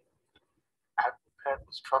king, Admiral Penn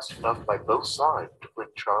was trusted enough by both sides to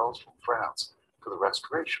bring Charles from France for the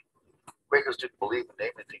Restoration. Quakers didn't believe in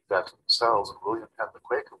naming things after themselves, and William Penn the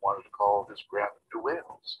Quaker wanted to call his grant New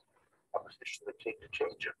Wales, a petition the king to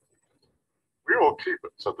change it. We will keep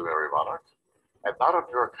it, said the merry monarch, and not on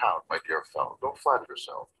your account, my dear fellow. Don't flatter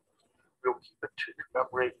yourself. We will keep it to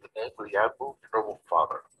commemorate the name of the admiral, your noble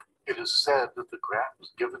father. It is said that the grant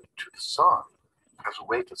was given to the son as a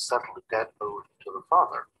way to settle a debt owed to the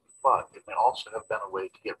father, but it may also have been a way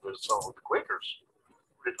to get rid of some of the Quakers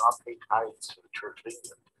who did not pay tithes to the Church of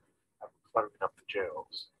England and were cluttering up the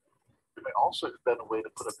jails. It may also have been a way to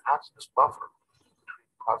put a pacifist buffer between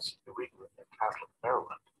Protestant New England and Catholic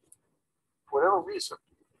Maryland. For whatever reason,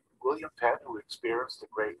 William Penn, who experienced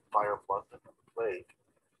the Great Fire of London and the Plague,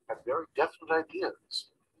 had very definite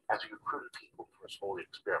ideas as he recruited people for his holy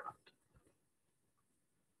experiment.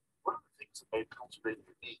 One of the things that made Pennsylvania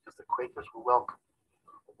unique is that Quakers were welcome,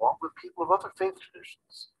 along with people of other faith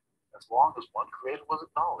traditions, as long as one creator was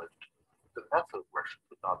acknowledged. The method of worship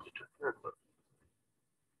would not be interfered with.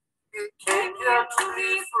 We came here to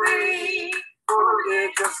be free for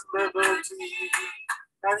religious liberty,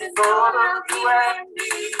 and he thought of you and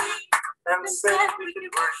me, and said we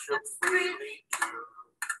could worship freely too.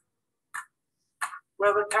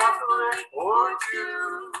 Whether Catholic or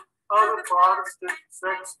Jew, other Protestant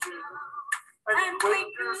sects too, and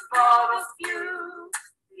Quakers not a few,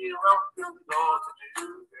 he welcomed all to do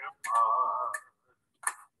their part.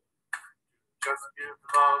 Just give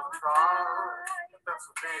love a try, and that's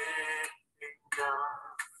a big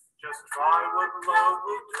gun. Just try what love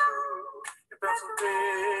will do, if that's a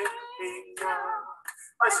big gun.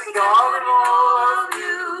 I see God in all of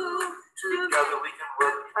you. Together we can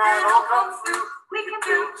work and all come through. We can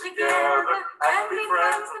build together and be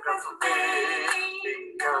friends because of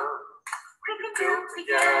Pennsylvania. We can build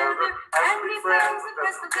together and be friends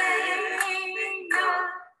because of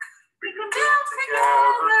Pennsylvania. We can build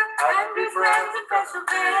together and be friends because of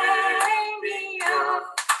Pennsylvania.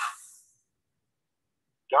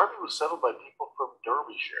 Darby was settled by people from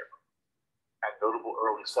Derbyshire, and notable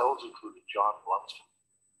early settlers included John Jan,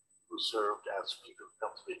 who served as Speaker of the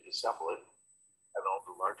Pennsylvania Assembly and owned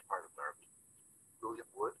a large part of Darby, William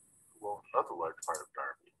Wood, who owned another large part of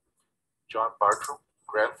Darby, John Bartram,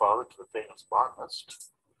 grandfather to the famous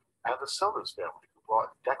botanist, and the Sellers family, who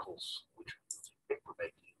brought decals, which was paper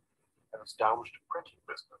making, and established a printing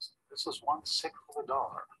business. This is 1/6 of a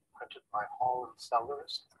dollar, printed by Hall and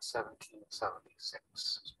Sellers in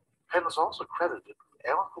 1776. Penn is also credited with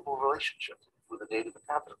an amicable relationship with the native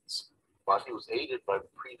inhabitants, but he was aided by the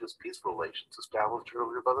previous peaceful relations established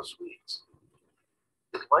earlier by the Swedes.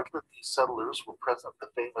 It's likely that these settlers were present at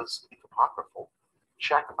the famous apocryphal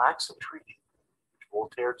Shackamaxon Treaty, which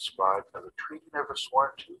Voltaire described as a treaty never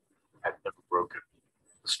sworn to and never broken.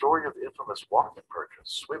 The story of the infamous walking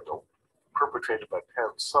purchase swindle, perpetrated by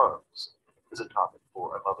Penn's sons, is a topic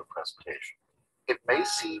for another presentation. It may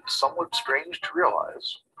seem somewhat strange to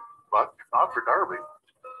realize, but if not for Darby,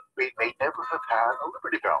 we may never have had a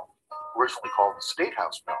Liberty Bell, originally called the State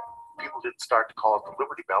House Bell. People didn't start to call it the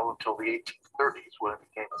Liberty Bell until the 1830s, when it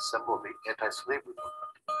became a symbol of the anti-slavery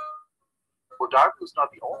movement. Well, Darby was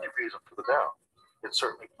not the only reason for the bell. It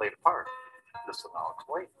certainly played a part. This will now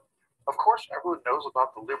explain. Of course, everyone knows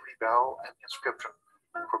about the Liberty Bell and the inscription,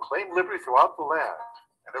 "Proclaim liberty throughout the land."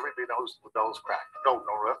 And everybody knows the bell is cracked. No,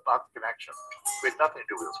 that's not the connection. It had nothing to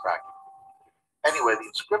do with its cracking. Anyway, the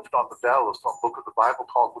inscription on the bell is from a book of the Bible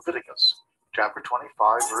called Leviticus, chapter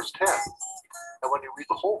 25, verse 10. And when you read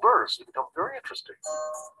the whole verse, it becomes very interesting.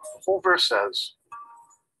 The whole verse says,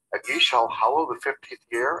 "And ye shall hallow the 50th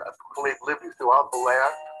year, and proclaim liberty throughout the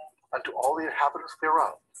land unto all the inhabitants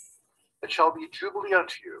thereof. It shall be a jubilee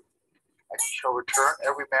unto you, and ye shall return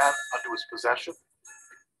every man unto his possession,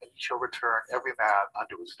 and ye shall return every man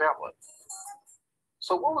unto his family."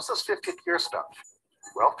 So what was this 50th year stuff?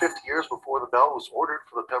 Well, 50 years before the bell was ordered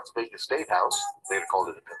for the Pennsylvania State House, later called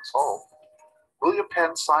Independence Hall, William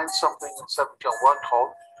Penn signed something in 1701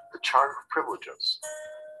 called the Charter of Privileges.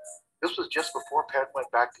 This was just before Penn went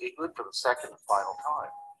back to England for the second and final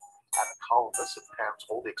time. And the colonists in Penn's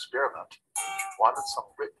holy experiment wanted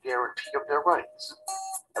some written guarantee of their rights.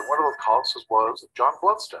 And one of the colonists was John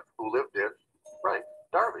Blunston, who lived in,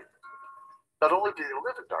 Darby. Not only did he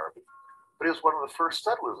live in Darby, but he was one of the first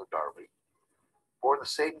settlers of Darby, born the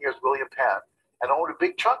same year as William Penn, and owned a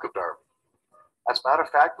big chunk of Darby. As a matter of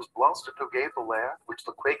fact, it was Blunston who gave the land which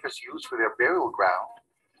the Quakers used for their burial ground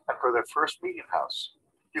and for their first meeting house.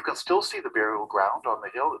 You can still see the burial ground on the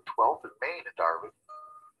hill at 12th and Main in Darby,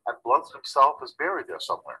 and Blunston himself is buried there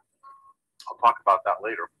somewhere. I'll talk about that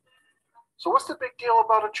later. So what's the big deal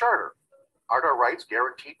about a charter? Aren't our rights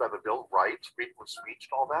guaranteed by the Bill of Rights, freedom of speech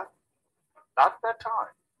and all that? Not at that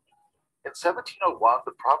time. In 1701,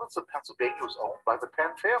 the province of Pennsylvania was owned by the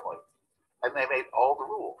Penn family, and they made all the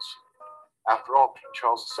rules. After all, King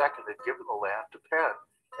Charles II had given the land to Penn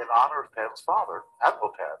in honor of Penn's father, Admiral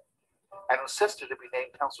Penn, and insisted it be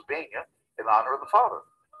named Pennsylvania in honor of the father.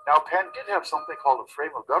 Now, Penn did have something called a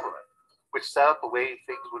frame of government, which set up the way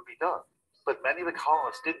things would be done. But many of the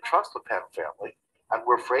colonists didn't trust the Penn family and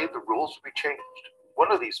were afraid the rules would be changed.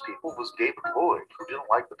 One of these people was David Lloyd, who didn't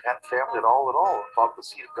like the Penn family at all, and thought the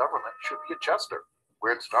seat of government should be at Chester,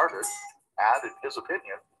 where it started, and, in his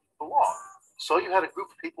opinion, belonged. So you had a group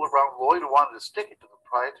of people around Lloyd who wanted to stick it to the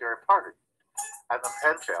proprietary party, and the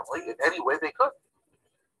Penn family in any way they could.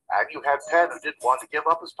 And you had Penn, who didn't want to give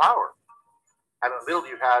up his power. And in the middle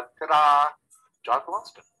you had, John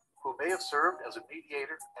Blunston, who may have served as a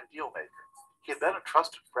mediator and deal maker. He had been a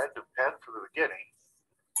trusted friend of Penn from the beginning,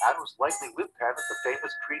 and was likely with Penn at the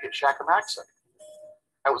famous treaty at Shackamaxon.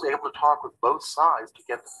 I was able to talk with both sides to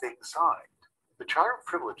get the thing signed. The Charter of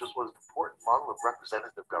Privileges was an important model of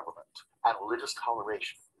representative government and religious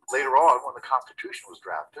toleration. Later on, when the Constitution was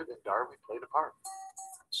drafted, and Darby played a part.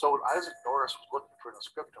 So when Isaac Norris was looking for an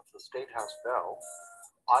inscription for the State House bell,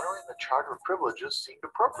 honoring the Charter of Privileges seemed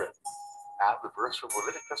appropriate, and the verse from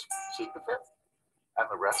Leviticus seemed to fit. And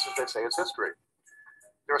the rest, as they say, is history.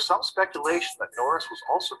 There is some speculation that Norris was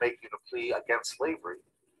also making a plea against slavery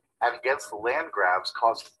and against the land grabs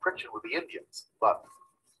causing friction with the Indians, but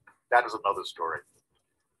that is another story.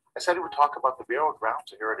 I said he would talk about the burial ground,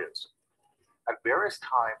 so here it is. At various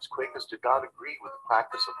times, Quakers did not agree with the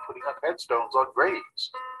practice of putting up headstones on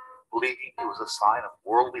graves, believing it was a sign of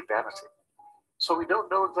worldly vanity. So we don't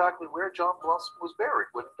know exactly where John Blunston was buried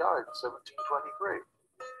when he died in 1723.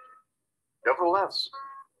 Nevertheless,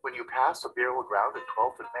 when you pass a burial ground at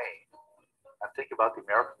 12th and Main and think about the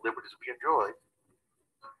American liberties we enjoyed,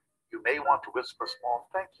 you may want to whisper a small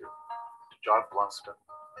thank you to John Blunston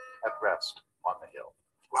at rest on the hill.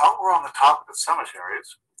 Well, we're on the topic of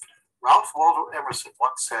cemeteries. Ralph Waldo Emerson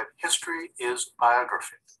once said, "History is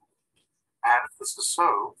biography." And if this is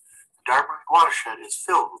so, the Darby Watershed is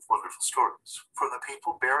filled with wonderful stories. From the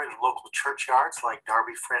people buried in local churchyards like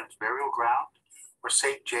Darby Friends Burial Ground or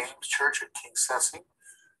St. James Church at King Sessing,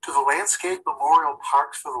 to the landscape memorial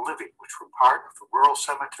parks for the living, which were part of the rural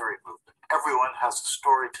cemetery movement. Everyone has a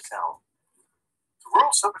story to tell. The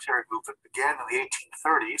rural cemetery movement began in the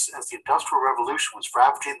 1830s as the Industrial Revolution was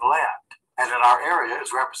ravaging the land, and in our area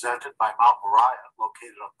is represented by Mount Moriah,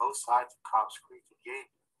 located on both sides of Cobbs Creek in Yale,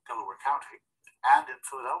 Delaware County, and in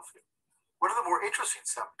Philadelphia. One of the more interesting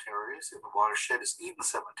cemeteries in the watershed is Eden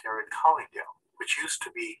Cemetery in Collingdale, which used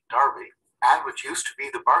to be Darby, and which used to be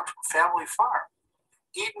the Bartram family farm.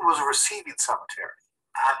 Eden was a receiving cemetery,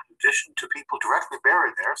 and in addition to people directly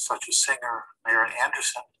buried there, such as singer Marian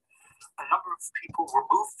Anderson, a number of people were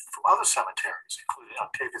moved from other cemeteries, including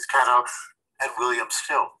Octavius Catto and William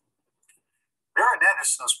Still. Marian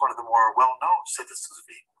Anderson is one of the more well-known citizens of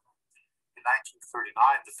Eden. In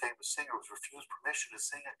 1939, the famous singer was refused permission to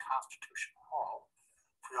sing at Constitution Hall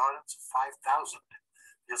for the audience of 5,000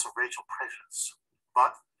 because of racial prejudice.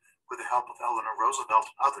 But with the help of Eleanor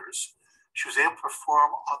Roosevelt and others, She was able to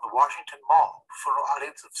perform on the Washington Mall for an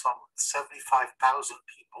audience of some 75,000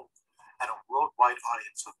 people and a worldwide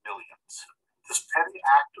audience of millions. This petty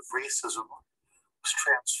act of racism was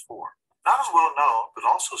transformed. Not as well known, but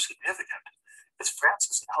also significant, is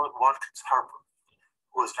Frances Ellen Watkins Harper,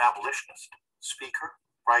 who was an abolitionist, speaker,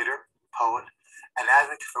 writer, poet, and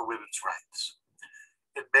advocate for women's rights.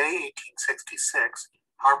 In May 1866,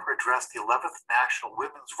 Harper addressed the 11th National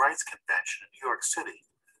Women's Rights Convention in New York City,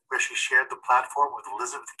 where she shared the platform with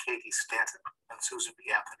Elizabeth Cady Stanton and Susan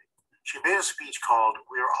B. Anthony. She made a speech called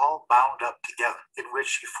 "We Are All Bound Up Together," in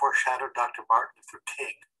which she foreshadowed Dr. Martin Luther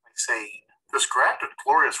King by saying, "This grand and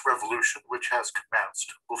glorious revolution which has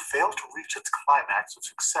commenced will fail to reach its climax of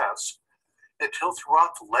success until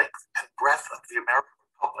throughout the length and breadth of the American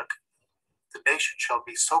Republic, the nation shall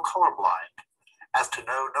be so colorblind as to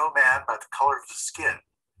know no man by the color of his skin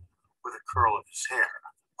or the curl of his hair."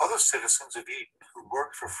 Other citizens of Eden who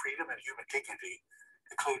worked for freedom and human dignity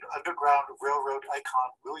include Underground Railroad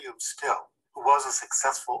icon William Still, who was a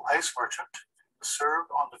successful ice merchant, who served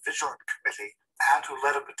on the Vigilant Committee, and who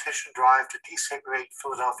led a petition drive to desegregate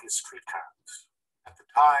Philadelphia's streetcars. At the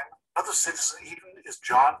time, another citizen of Eden is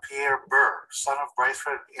John Pierre Burr, son of Bryce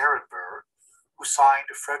and Aaron Burr, who signed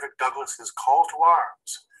Frederick Douglass's call to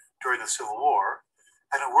arms during the Civil War,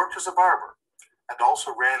 and who worked as a barber, and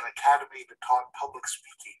also ran an academy that taught public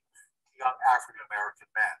speaking to young African-American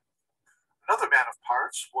men. Another man of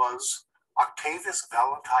parts was Octavius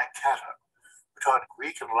Valentine Cata, who taught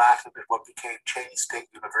Greek and Latin at what became Cheney State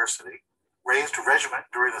University, raised a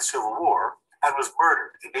regiment during the Civil War, and was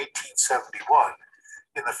murdered in 1871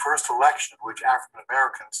 in the first election in which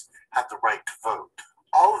African-Americans had the right to vote.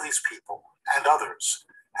 All of these people and others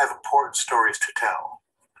have important stories to tell.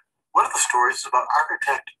 One of the stories is about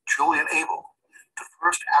architect Julian Abel, the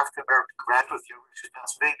first African-American graduate of the University of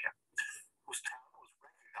Pennsylvania, whose talent was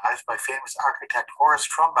recognized by famous architect Horace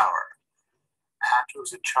Trumbauer, and who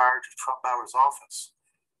was in charge of Trumbauer's office,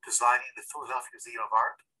 designing the Philadelphia Museum of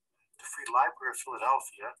Art, the Free Library of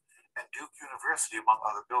Philadelphia, and Duke University, among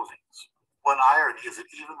other buildings. One irony is that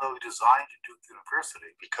even though he designed Duke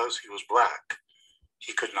University, because he was Black,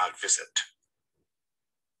 he could not visit.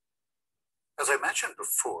 As I mentioned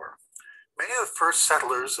before, many of the first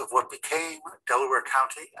settlers of what became Delaware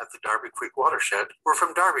County at the Darby Creek Watershed were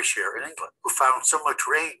from Derbyshire in England, who found similar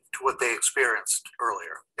terrain to what they experienced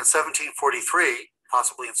earlier. In 1743,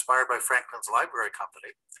 possibly inspired by Franklin's Library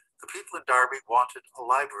Company, the people in Darby wanted a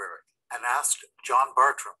library and asked John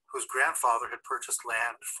Bartram, whose grandfather had purchased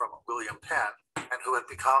land from William Penn and who had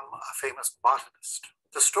become a famous botanist.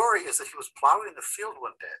 The story is that he was plowing the field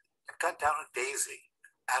one day and cut down a daisy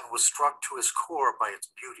and was struck to his core by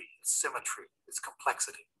its beauty, its symmetry, its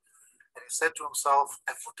complexity. And he said to himself,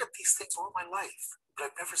 "I've looked at these things all my life, but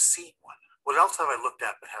I've never seen one. What else have I looked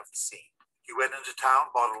at but haven't seen?" He went into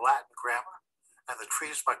town, bought a Latin grammar and the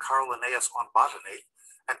treatise by Carl Linnaeus on botany,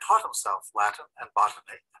 and taught himself Latin and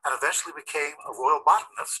botany, and eventually became a royal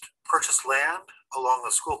botanist, purchased land along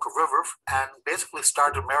the Schuylkill River, and basically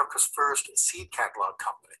started America's first seed catalog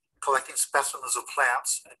company, collecting specimens of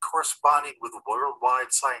plants and corresponding with the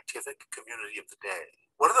worldwide scientific community of the day.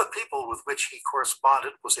 One of the people with which he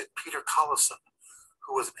corresponded was a Peter Collison,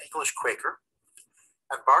 who was an English Quaker,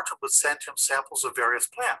 and Bartram would send him samples of various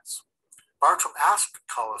plants. Bartram asked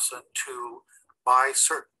Collison to buy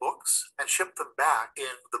certain books and ship them back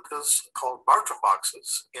in the books called Bartram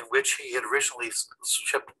boxes, in which he had originally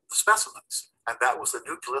shipped the specimens. And that was the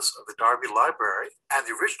nucleus of the Darby Library, and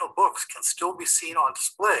the original books can still be seen on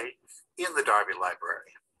display in the Darby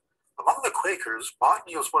Library. Among the Quakers,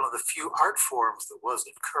 botany was one of the few art forms that was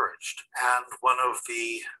encouraged, and one of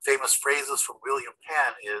the famous phrases from William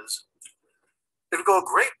Penn is, "It would go a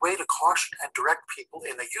great way to caution and direct people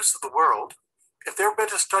in the use of the world if they were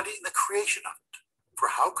better studied in the creation of it. For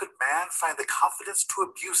how could man find the confidence to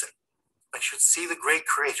abuse it, but should see the great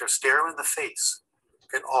Creator stare him in the face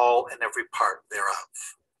in all and every part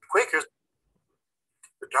thereof?" The Quakers,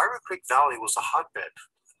 the Darby Creek Valley was a hotbed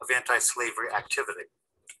of anti-slavery activity.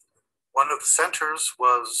 One of the centers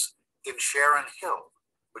was in Sharon Hill,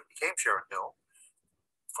 what became Sharon Hill,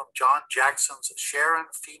 from John Jackson's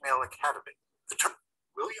Sharon Female Academy.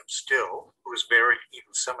 William Still, who was buried in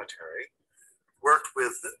Eden Cemetery, worked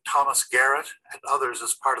with Thomas Garrett and others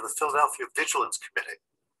as part of the Philadelphia Vigilance Committee.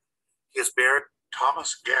 He is buried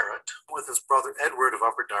Thomas Garrett with his brother Edward of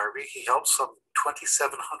Upper Darby. He helped some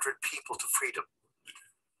 2,700 people to freedom.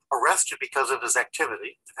 Arrested because of his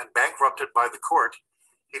activity and bankrupted by the court,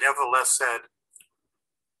 he nevertheless said,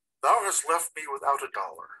 "Thou hast left me without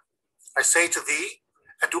 $1. I say to thee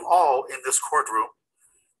and to all in this courtroom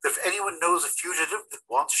that if anyone knows a fugitive that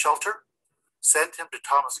wants shelter, send him to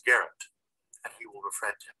Thomas Garrett. and he will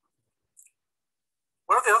befriend him.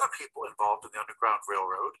 One of the other people involved in the Underground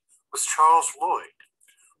Railroad was Charles Lloyd,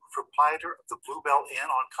 proprietor of the Bluebell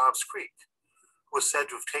Inn on Cobb's Creek, who was said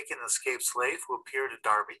to have taken an escaped slave who appeared in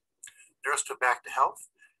Darby, nursed him back to health,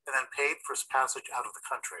 and then paid for his passage out of the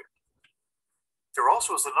country. There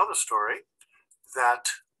also is another story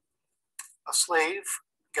that a slave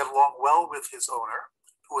got along well with his owner,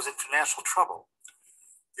 who was in financial trouble.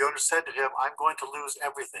 The owner said to him, "I'm going to lose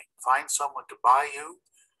everything. Find someone to buy you,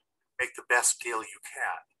 make the best deal you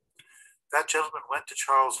can." That gentleman went to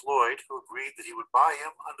Charles Lloyd, who agreed that he would buy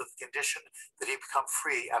him under the condition that he become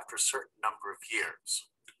free after a certain number of years.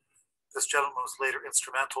 This gentleman was later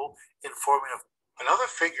instrumental in forming another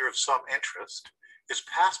figure of some interest is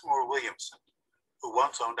Passmore Williamson, who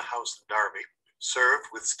once owned a house in Darby, served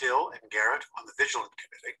with Still and Garrett on the Vigilant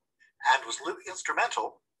Committee, and was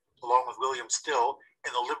instrumental, along with William Still,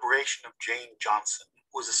 in the liberation of Jane Johnson,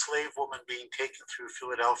 who was a slave woman being taken through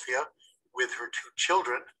Philadelphia with her 2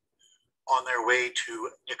 children on their way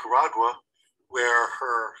to Nicaragua, where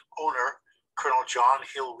her owner, Colonel John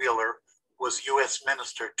Hill Wheeler, was U.S.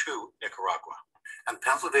 Minister to Nicaragua. And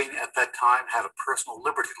Pennsylvania at that time had a personal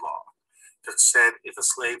liberty law that said if a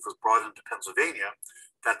slave was brought into Pennsylvania,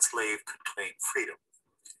 that slave could claim freedom.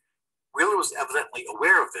 Wheeler was evidently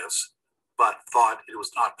aware of this, but thought it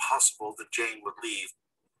was not possible that Jane would leave,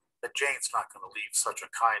 that Jane's not going to leave such a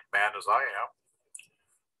kind man as I am.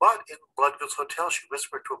 But in Bloodgood's Hotel, she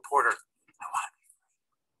whispered to a porter, "I want to be free."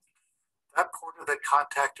 That porter then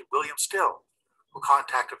contacted William Still, who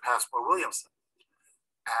contacted Passmore Williamson.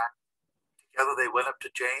 And together they went up to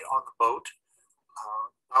Jane on the boat,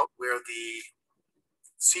 out where the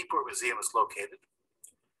Seaport Museum is located,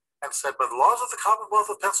 and said, "By the laws of the Commonwealth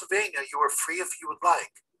of Pennsylvania, you are free if you would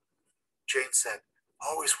like." Jane said,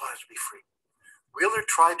 "Always wanted to be free." Wheeler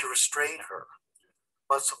tried to restrain her,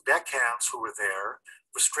 but some deckhands who were there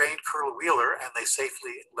restrained Colonel Wheeler, and they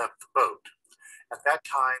safely left the boat. At that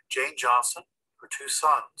time, Jane Johnson, her 2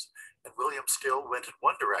 sons, and William Still went in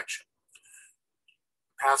one direction.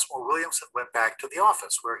 Passmore Williamson went back to the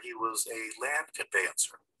office, where he was a land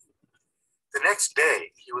conveyancer. The next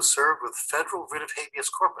day, he was served with federal writ of habeas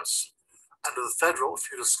corpus under the federal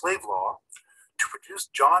fugitive slave law to produce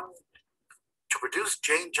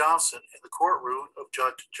Jane Johnson in the courtroom of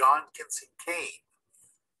Judge John Jan Haigis,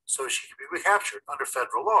 so she could be recaptured under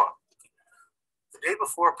federal law. The day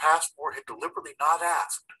before, Passmore had deliberately not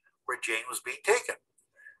asked where Jane was being taken,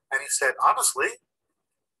 and he said, "Honestly,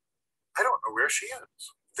 I don't know where she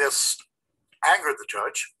is." This angered the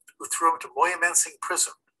judge, who threw him to Moyamensing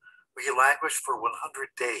prison, where he languished for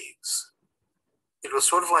 100 days. It was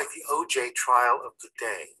sort of like the O.J. trial of the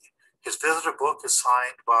day. His visitor book is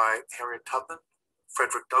signed by Harriet Tubman,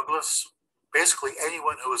 Frederick Douglass, basically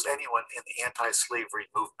anyone who was anyone in the anti-slavery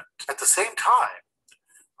movement. At the same time,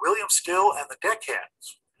 William Still and the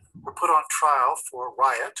deckhands were put on trial for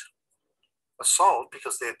riot, assault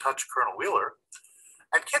because they had touched Colonel Wheeler,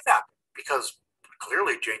 and kidnapping because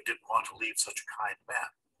clearly Jane didn't want to leave such a kind man.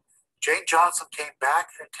 Jane Johnson came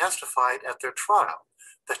back and testified at their trial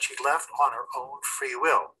that she left on her own free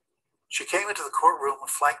will. She came into the courtroom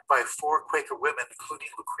flanked by 4 Quaker women, including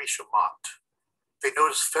Lucretia Mott. They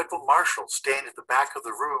noticed federal marshals standing at the back of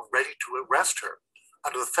the room ready to arrest her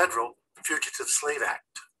under the Federal Fugitive Slave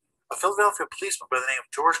Act. A Philadelphia policeman by the name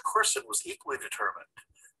of George Corson was equally determined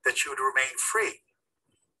that she would remain free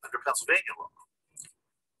under Pennsylvania law.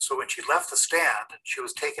 So when she left the stand, she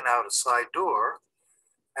was taken out a side door,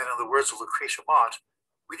 and in the words of Lucretia Mott,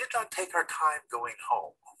 "We did not take our time going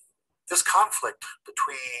home." This conflict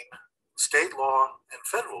between state law and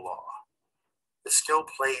federal law is still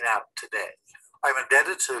playing out today. I'm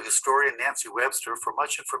indebted to historian Nancy Webster for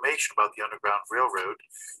much information about the Underground Railroad,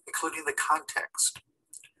 including the context.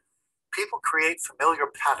 People create familiar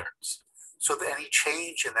patterns so that any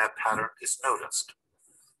change in that pattern is noticed.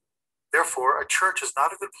 Therefore, a church is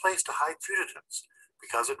not a good place to hide fugitives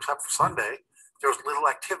because, except for Sunday, there's little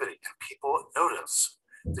activity and people notice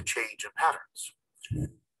the change in patterns.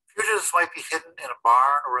 Fugitives might be hidden in a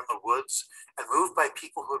barn or in the woods and moved by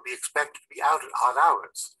people who would be expected to be out at odd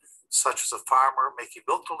hours, such as a farmer making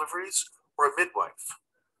milk deliveries or a midwife.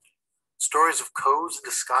 Stories of codes and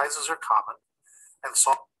disguises are common, and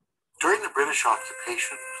so during the British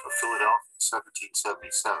occupation of Philadelphia in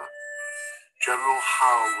 1777, General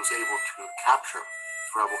Howe was able to capture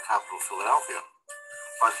the rebel capital Philadelphia,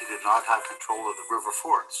 but he did not have control of the river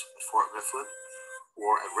forts at Fort Mifflin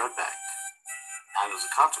or at Red Bank, and as a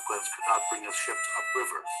consequence could not bring his ships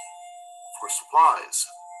upriver for supplies.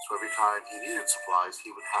 So every time he needed supplies,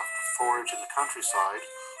 he would have to forage in the countryside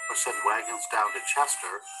or send wagons down to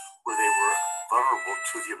Chester, where they were vulnerable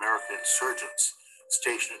to the American insurgents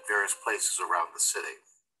stationed in various places around the city.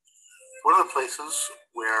 One of the places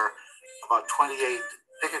where about 28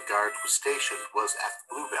 picket guards were stationed was at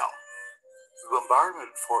Bluebell. The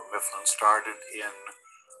bombardment at Fort Mifflin started in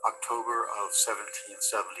October of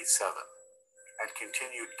 1777 and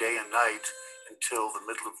continued day and night until the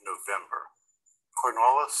middle of November.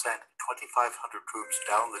 Cornwallis sent 2,500 troops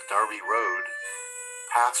down the Darby Road,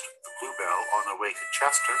 past the Bluebell on their way to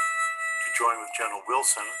Chester to join with General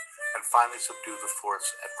Wilson and finally subdue the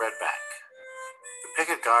forts at Red Bank. The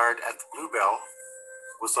picket guard at the Bluebell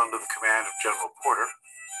was under the command of General Porter.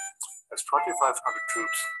 As 2,500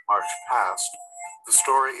 troops marched past, the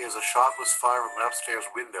story is a shot was fired from an upstairs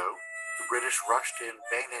window. The British rushed in,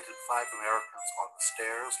 bayoneted 5 Americans on the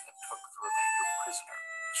stairs, and took the remainder prisoner.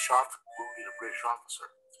 The shot wounded a British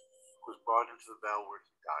officer who was brought into the Bell where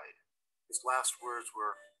he died. His last words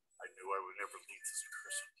were, "I knew I would never leave this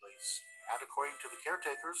accursed place." And according to the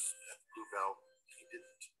caretakers at the Bluebell, he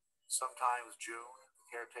didn't. Sometimes June, the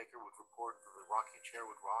caretaker, would report that the rocking chair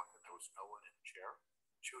would rock and there was no one in the chair.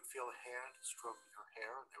 She would feel a hand stroking her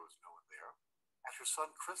hair and there was no one there. And her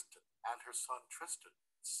son Tristan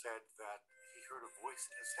said that he heard a voice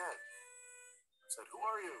in his head and said, "Who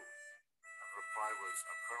are you?" And the reply was,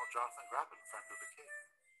 "I'm Colonel Jonathan Grappen, friend of the king."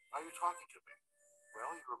 "Why are you talking to me?"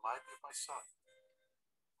 "Well, you remind me of my son."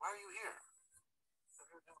 "Why are you here?"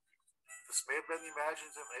 This may have been the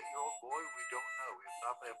imaginings of an 8-year-old boy. We don't know. We have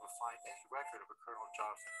not been able to find any record of a Colonel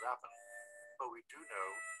Jonathan Grappen, but we do know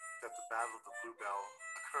that the Battle of the Bluebell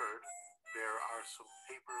occurred. There are some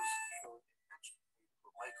papers showing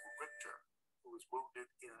Michael Richter, who was wounded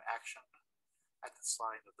in an action at the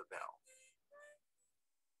sign of the bell.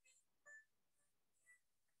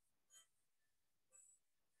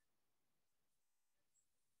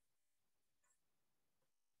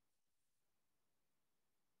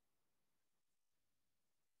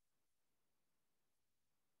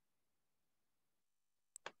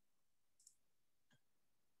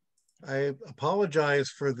 I apologize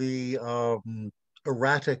for the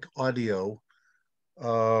erratic audio.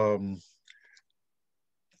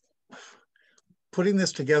 Putting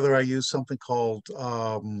this together, I used something called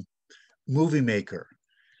Movie Maker,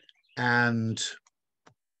 and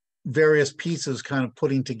various pieces kind of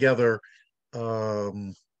putting together,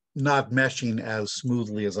 not meshing as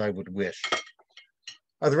smoothly as I would wish.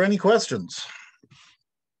 Are there any questions?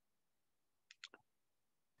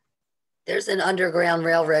 There's an underground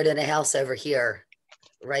railroad in a house over here,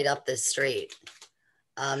 right up this street.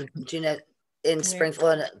 Do you know, in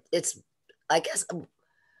Springfield, it's, I guess,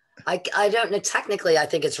 I don't know, technically, I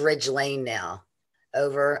think it's Ridge Lane now.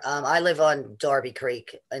 Over, I live on Darby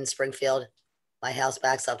Creek in Springfield. My house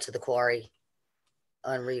backs up to the quarry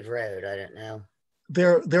on Reed Road. I don't know.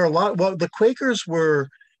 There are a lot, well, the Quakers were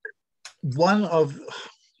one of,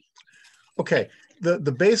 okay,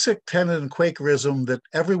 the basic tenet in Quakerism that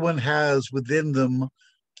everyone has within them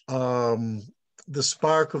the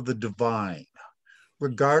spark of the divine,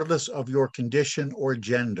 regardless of your condition or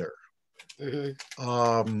gender.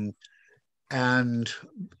 Mm-hmm.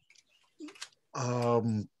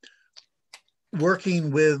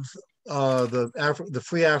 Working with the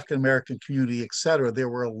free African American community, et cetera, there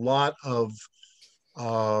were a lot of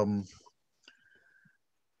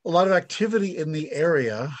activity in the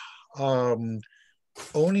area.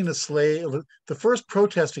 Owning a slave, the first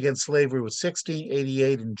protest against slavery was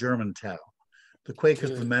 1688 in Germantown, the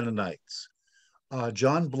Quakers, the Mennonites.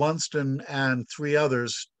 John Blunston and 3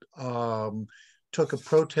 others took a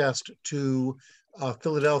protest to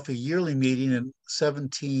Philadelphia yearly meeting in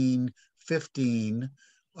 1715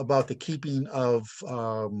 about the keeping of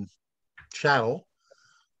chattel.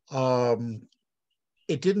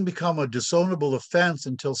 It didn't become a disownable offense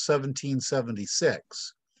until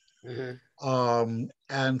 1776. Mm-hmm.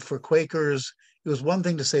 And for Quakers, it was one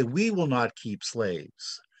thing to say, we will not keep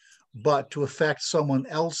slaves, but to affect someone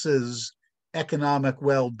else's economic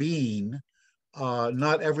well-being,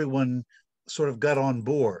 not everyone sort of got on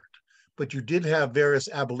board. But you did have various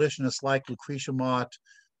abolitionists like Lucretia Mott,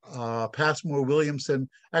 Passmore Williamson.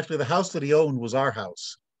 Actually, the house that he owned was our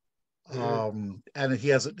house. Mm-hmm. And he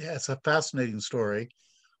has a fascinating story,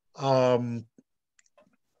 et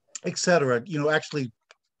cetera. You know, actually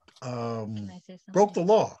broke the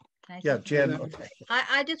law. Yeah, Jan. Okay.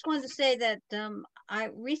 I just wanted to say that I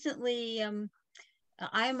recently, I'm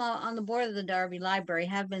on the board of the Darby Library,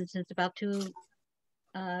 have been since about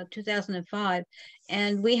 2005,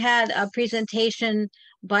 and we had a presentation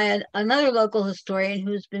by another local historian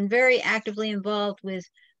who's been very actively involved with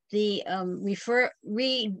the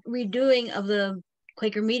redoing of the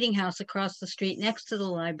Quaker Meeting House across the street next to the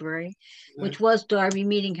library, which was Darby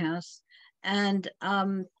Meeting House. And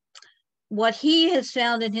what he has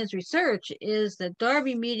found in his research is that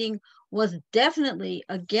Darby meeting was definitely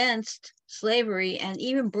against slavery and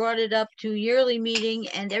even brought it up to yearly meeting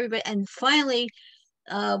and everybody. And finally,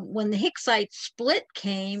 when the Hicksite split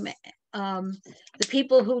came, the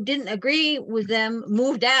people who didn't agree with them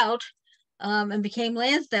moved out and became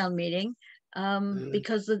Lansdowne meeting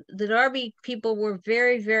because the Darby people were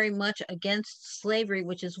very, very much against slavery,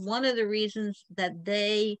 which is one of the reasons that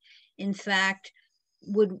they, in fact,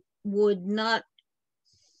 would not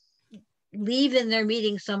leave in their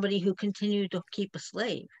meeting somebody who continued to keep a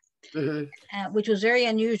slave, which was very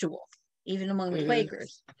unusual, even among the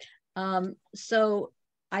Quakers. So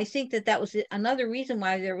I think that was another reason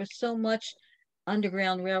why there was so much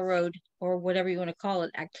Underground Railroad, or whatever you want to call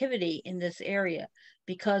it, activity in this area,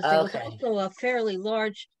 because there was also a fairly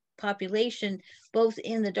large population, both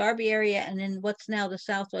in the Darby area and in what's now the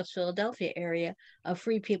Southwest Philadelphia area, of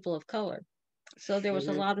free people of color. So there was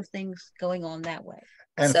a lot of things going on that way.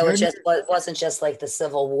 And so it wasn't just like the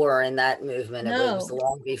Civil War in that movement. No, it was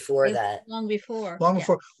long before that. Long before. Long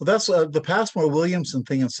before. Well, that's the Passmore Williamson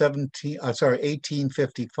thing in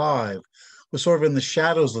 1855 was sort of in the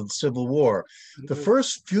shadows of the Civil War. The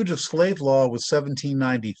first fugitive slave law was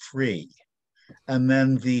 1793, and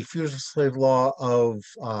then the fugitive slave law of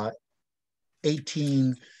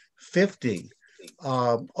 1850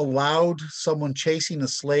 allowed someone chasing a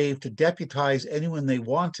slave to deputize anyone they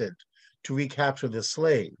wanted to recapture the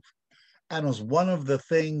slave. And it was one of the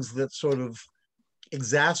things that sort of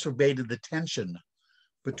exacerbated the tension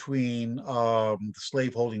between the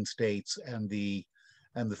slaveholding states and the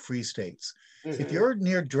free states. If you're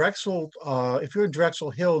near Drexel, if you're in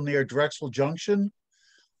Drexel Hill near Drexel Junction,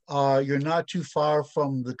 you're not too far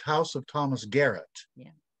from the house of Thomas Garrett,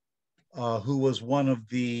 who was one of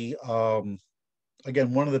the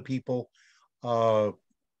again, one of the people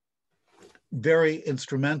very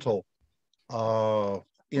instrumental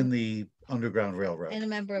in the Underground Railroad. And a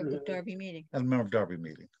member of the Darby meeting. And a member of Darby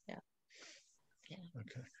meeting. Yeah. Okay.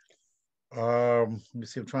 Let me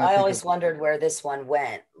see. I'm trying. I always wondered where this one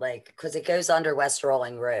went, like, because it goes under West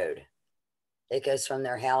Rolling Road. It goes from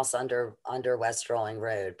their house under West Rolling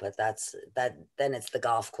Road, but then it's the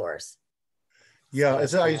golf course. Yeah.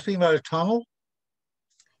 So are you speaking about a tunnel?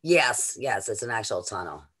 Yes, it's an actual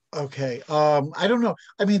tunnel. Okay. I don't know.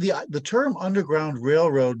 I mean, the term Underground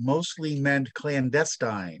Railroad mostly meant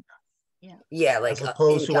clandestine. Yeah, like as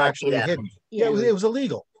opposed to actually hidden. Yeah, it was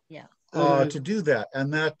illegal. Yeah. To do that,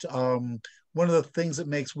 and that one of the things that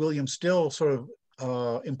makes William Still sort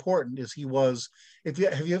of important is he was. Have you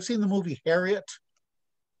ever seen the movie Harriet?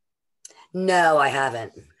 No, I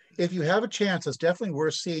haven't. If you have a chance, it's definitely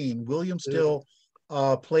worth seeing. William Still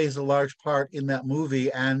plays a large part in that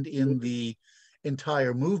movie and in the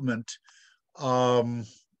entire movement.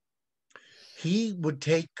 He would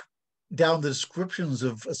take down the descriptions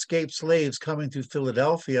of escaped slaves coming through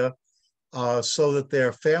Philadelphia so that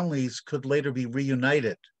their families could later be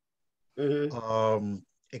reunited,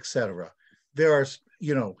 etc. There are,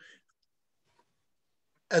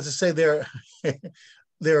 as I say, there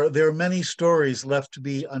are many stories left to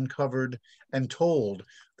be uncovered and told.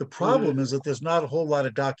 The problem is that there's not a whole lot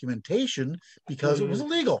of documentation because it was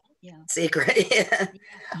illegal. Yeah. Secret.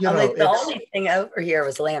 The only thing over here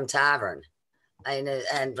was Lamb Tavern.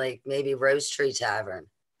 And like maybe Rose Tree Tavern.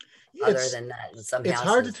 Other than that, it's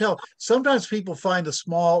hard to tell. Sometimes people find a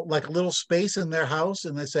small, like a little space in their house,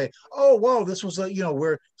 and they say, "Oh, wow, this was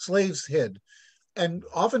where slaves hid," and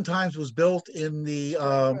oftentimes was built in the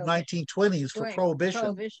 1920s for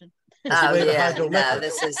prohibition. Oh yeah, no,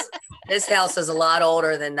 this house is a lot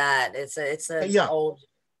older than that. It's old.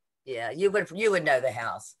 Yeah, you would know the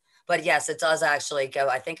house, but yes, it does actually go.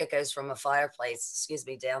 I think it goes from a fireplace,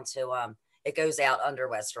 down to it goes out under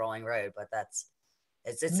West Rolling Road, but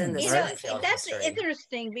it's in the Springfield That's history.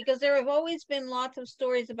 interesting because there have always been lots of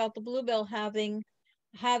stories about the Bluebell having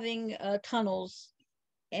tunnels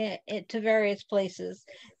to various places,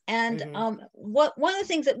 and one of the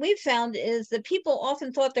things that we've found is that people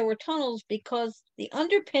often thought there were tunnels because the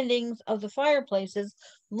underpinnings of the fireplaces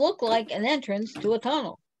look like an entrance to a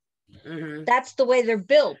tunnel. That's the way they're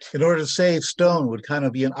built. In order to save stone, would kind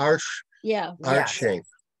of be an arch shape.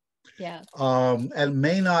 Yeah. And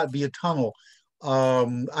may not be a tunnel.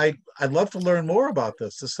 I'd love to learn more about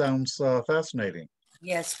this. This sounds fascinating.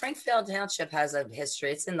 Yeah, Springfield Township has a history.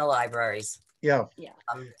 It's in the libraries. Yeah.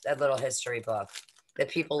 That little history book that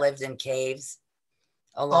people lived in caves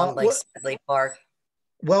along Lake Smedley Park.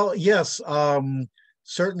 Well, yes,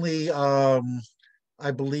 certainly.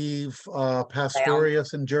 I believe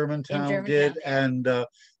Pastorius in Germantown did, and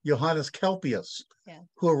Johannes Kelpius,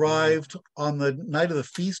 who arrived on the night of the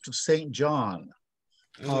Feast of St. John,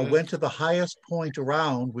 went to the highest point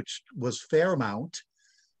around, which was Fairmount,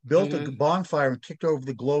 built a bonfire and kicked over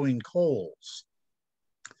the glowing coals,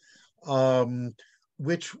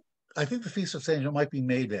 which I think the Feast of St. John might be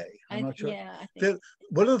May Day. I'm not sure. Yeah, I think.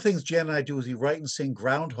 One of the things Jen and I do is we write and sing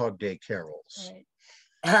Groundhog Day carols.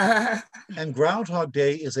 Right. And Groundhog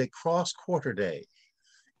Day is a cross-quarter day.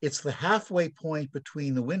 It's the halfway point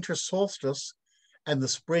between the winter solstice and the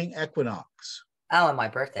spring equinox. Oh, and my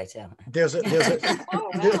birthday too. There's a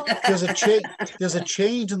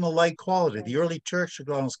change in the light quality. The early church took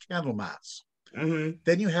on Candlemas.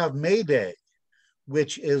 Then you have May Day,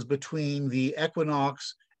 which is between the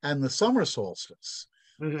equinox and the summer solstice,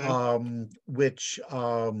 which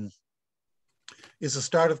is the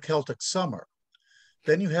start of Celtic summer.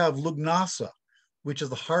 Then you have Lugnasa, which is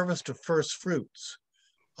the harvest of first fruits,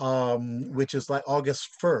 which is like August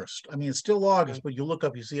 1st. I mean, it's still August, but you look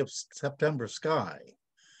up, you see a September sky.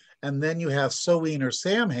 And then you have Samhain or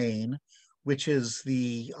Samhain, which is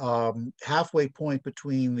the halfway point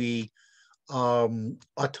between the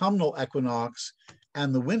autumnal equinox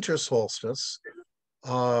and the winter solstice,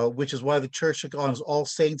 which is why the church honors All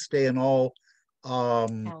Saints Day and All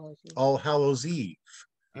Hallows Eve,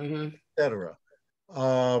 etc.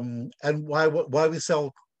 And why we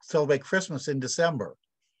celebrate Christmas in December?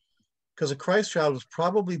 Because a Christ child was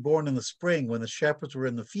probably born in the spring when the shepherds were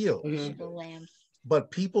in the fields. The lambs.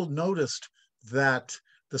 But people noticed that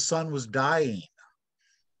the sun was dying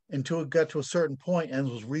until it got to a certain point and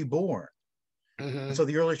was reborn. So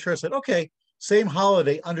the early church said, okay, same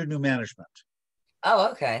holiday under new management.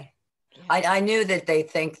 Oh, okay. I knew that they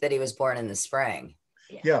think that he was born in the spring.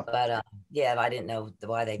 Yeah. But I didn't know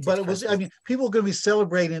why they did. But it was, I mean, people are going to be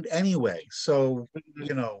celebrating it anyway. So,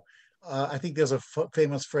 you know, I think there's a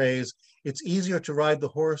famous phrase, it's easier to ride the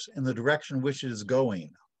horse in the direction in which it is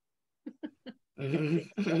going.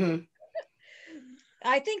 I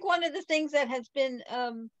think one of the things that has been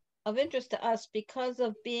of interest to us, because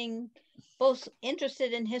of being both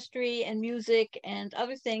interested in history and music and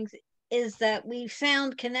other things, is that we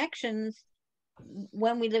found connections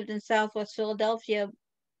when we lived in Southwest Philadelphia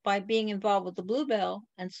by being involved with the Bluebell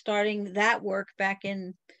and starting that work back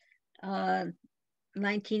in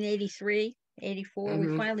 1983, 84.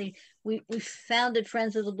 We finally, we founded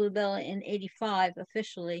Friends of the Bluebell in 85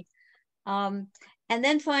 officially. And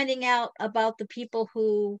then finding out about the people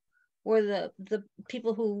who were the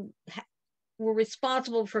people who were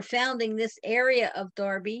responsible for founding this area of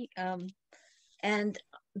Darby, and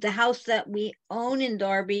the house that we own in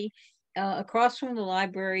Darby, across from the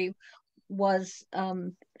library, was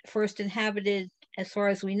first inhabited, as far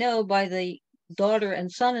as we know, by the daughter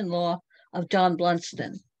and son-in-law of John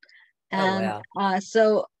Blunston. And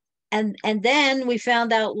and then we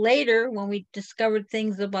found out later, when we discovered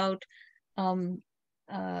things about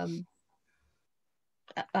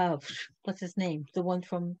what's his name, the one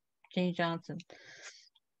from Jane Johnson,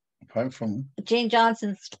 from Jane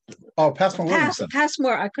Johnson's Passmore Williamson.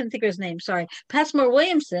 Passmore, I couldn't think of his name, sorry. Passmore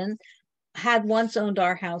Williamson had once owned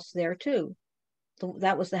our house there too.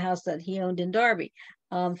 That was the house that he owned in Darby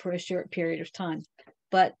for a short period of time.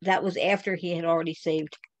 But that was after he had already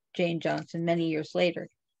saved Jane Johnson many years later.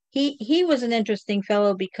 He was an interesting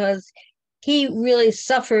fellow because he really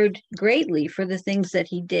suffered greatly for the things that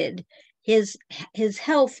he did. His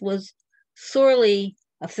health was sorely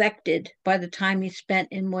affected by the time he spent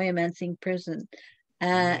in Moyamensing prison.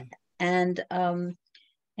 And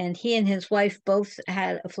he and his wife both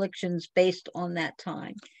had afflictions based on that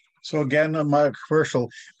time. So again, on my commercial,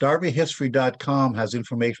 DarbyHistory.com has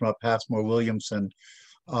information about Passmore Williamson,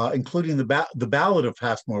 including the Ballad of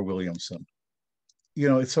Passmore Williamson. You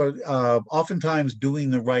know, it's sort of, oftentimes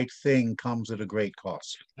doing the right thing comes at a great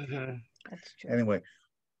cost. That's true. Anyway.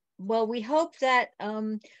 Well, we hope that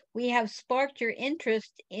we have sparked your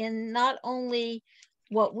interest in not only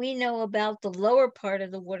what we know about the lower part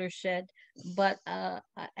of the watershed, but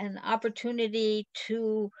an opportunity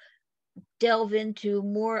to delve into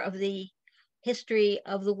more of the history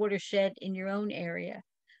of the watershed in your own area.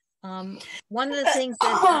 One of the things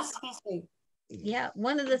that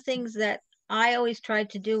one of the things that I always tried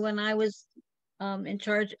to do when I was in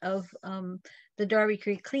charge of the Darby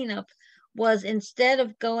Creek cleanup was, instead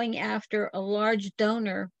of going after a large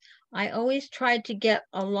donor, I always tried to get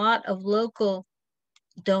a lot of local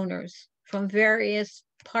donors from various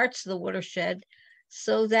parts of the watershed,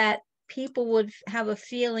 so that people would have a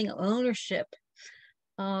feeling of ownership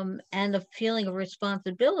and a feeling of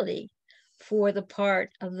responsibility for the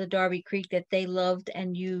part of the Darby Creek that they loved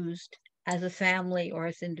and used as a family or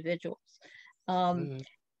as individuals. Mm-hmm.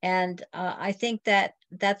 And I think that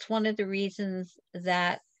that's one of the reasons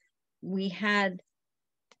that we had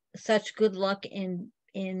such good luck in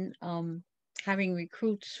having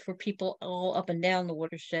recruits for people all up and down the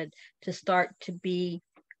watershed to start to be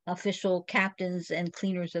official captains and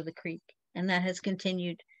cleaners of the creek. And that has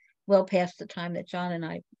continued well past the time that John and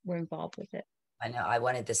I were involved with it. I know. I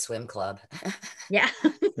wanted the swim club. Yeah.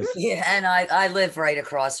 Yeah, and I live right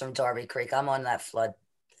across from Darby Creek. I'm on that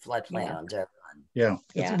floodplain Yeah. on Darby. Yeah.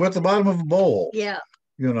 Yeah. It's at the bottom of a bowl. Yeah.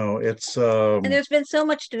 You know, it's And there's been so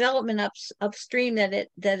much development upstream that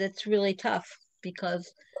it's really tough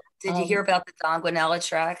because Did you hear about the Donguanella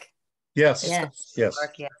track? yes. Yes. Yes.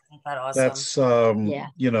 Yeah, isn't that awesome? That's Yeah.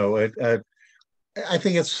 you know, I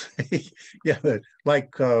think it's yeah,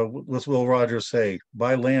 like what's Will Rogers say,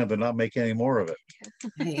 buy land and not make any more of it.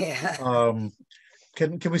 Yeah.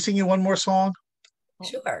 Can we sing you one more song?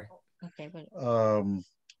 Sure. Okay, but oh,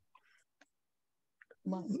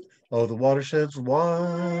 the watershed's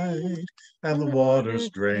wide and the waters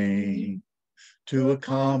drain to a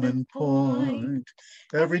common point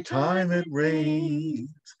every time it rains.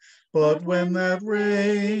 But when that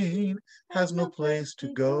rain has no place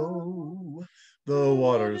to go, the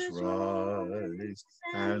waters rise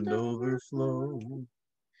and overflow.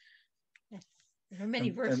 there are many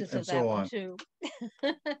verses and of so that one on. too.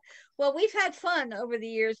 Well, we've had fun over the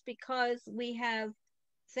years because we have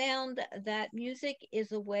found that music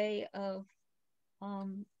is a way of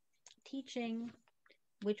teaching,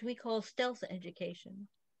 which we call stealth education,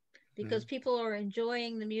 because people are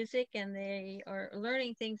enjoying the music and they are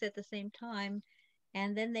learning things at the same time,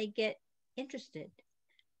 and then they get interested.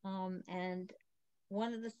 And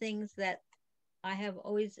one of the things that I have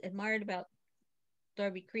always admired about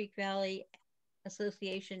Darby Creek Valley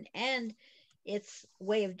Association and its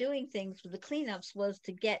way of doing things with the cleanups was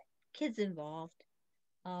to get kids involved.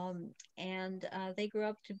 And they grew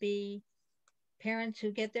up to be parents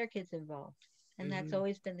who get their kids involved. And that's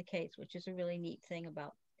always been the case, which is a really neat thing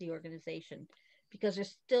about the organization, because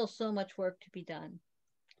there's still so much work to be done.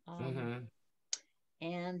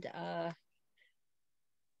 And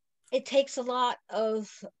it takes a lot of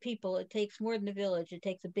people. It takes more than a village. It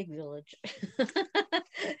takes a big village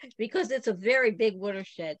because it's a very big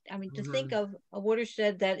watershed. I mean, to think of a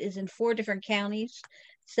watershed that is in 4 different counties,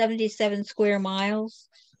 77 square miles,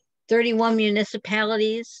 31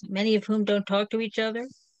 municipalities, many of whom don't talk to each other.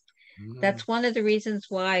 That's one of the reasons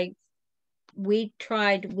why we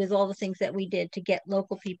tried with all the things that we did to get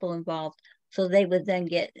local people involved, so they would then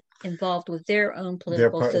get involved with their own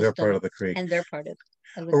political system. They're part of the creek. And they're part of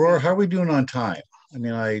the Aurora, creek. how are we doing on time? I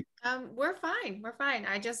mean, we're fine. We're fine.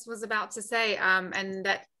 I just was about to say, and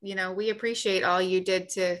that, you know, we appreciate all you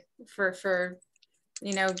did for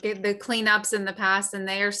you know, get the cleanups in the past, and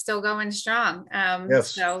they are still going strong.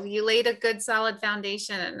 yes. So you laid a good solid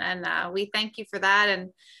foundation, and we thank you for that. And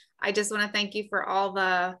I just want to thank you for all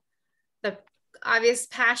the obvious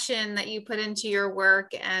passion that you put into your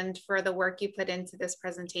work and for the work you put into this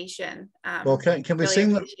presentation. Well, can we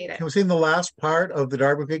really sing the last part of the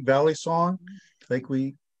Darby Creek Valley song? Like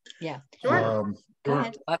we, yeah, sure. Go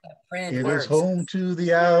ahead. It is home to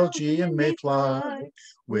the algae and mayfly,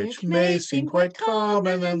 which may seem quite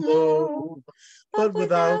common and low, but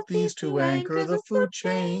without these to anchor the food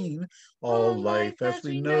chain, all life as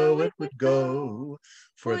we know it would go.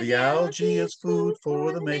 For the algae is food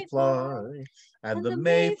for the mayfly, and the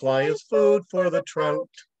mayfly is food for the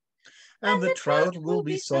trout, and the trout will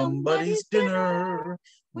be somebody's dinner.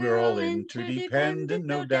 We're all interdependent,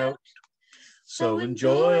 no doubt. So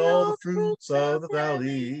enjoy all the fruits of the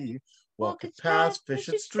valley. Walk it past, fish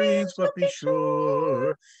its streams, but be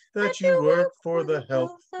sure that you work for the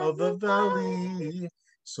health of the valley,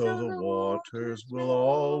 so the waters will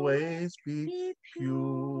always be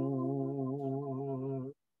pure.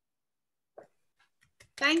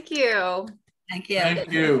 Thank you. Thank you.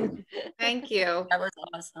 Thank you. Thank you. That was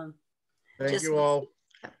awesome. Thank you all.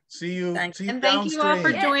 See you. And thank you all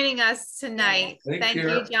for joining us tonight. Thank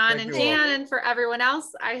you, John and Jan, and for everyone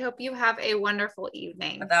else. I hope you have a wonderful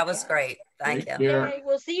evening. That was great. Thank you.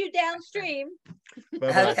 We'll see you downstream.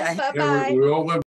 Bye-bye. Okay. Bye-bye. We all live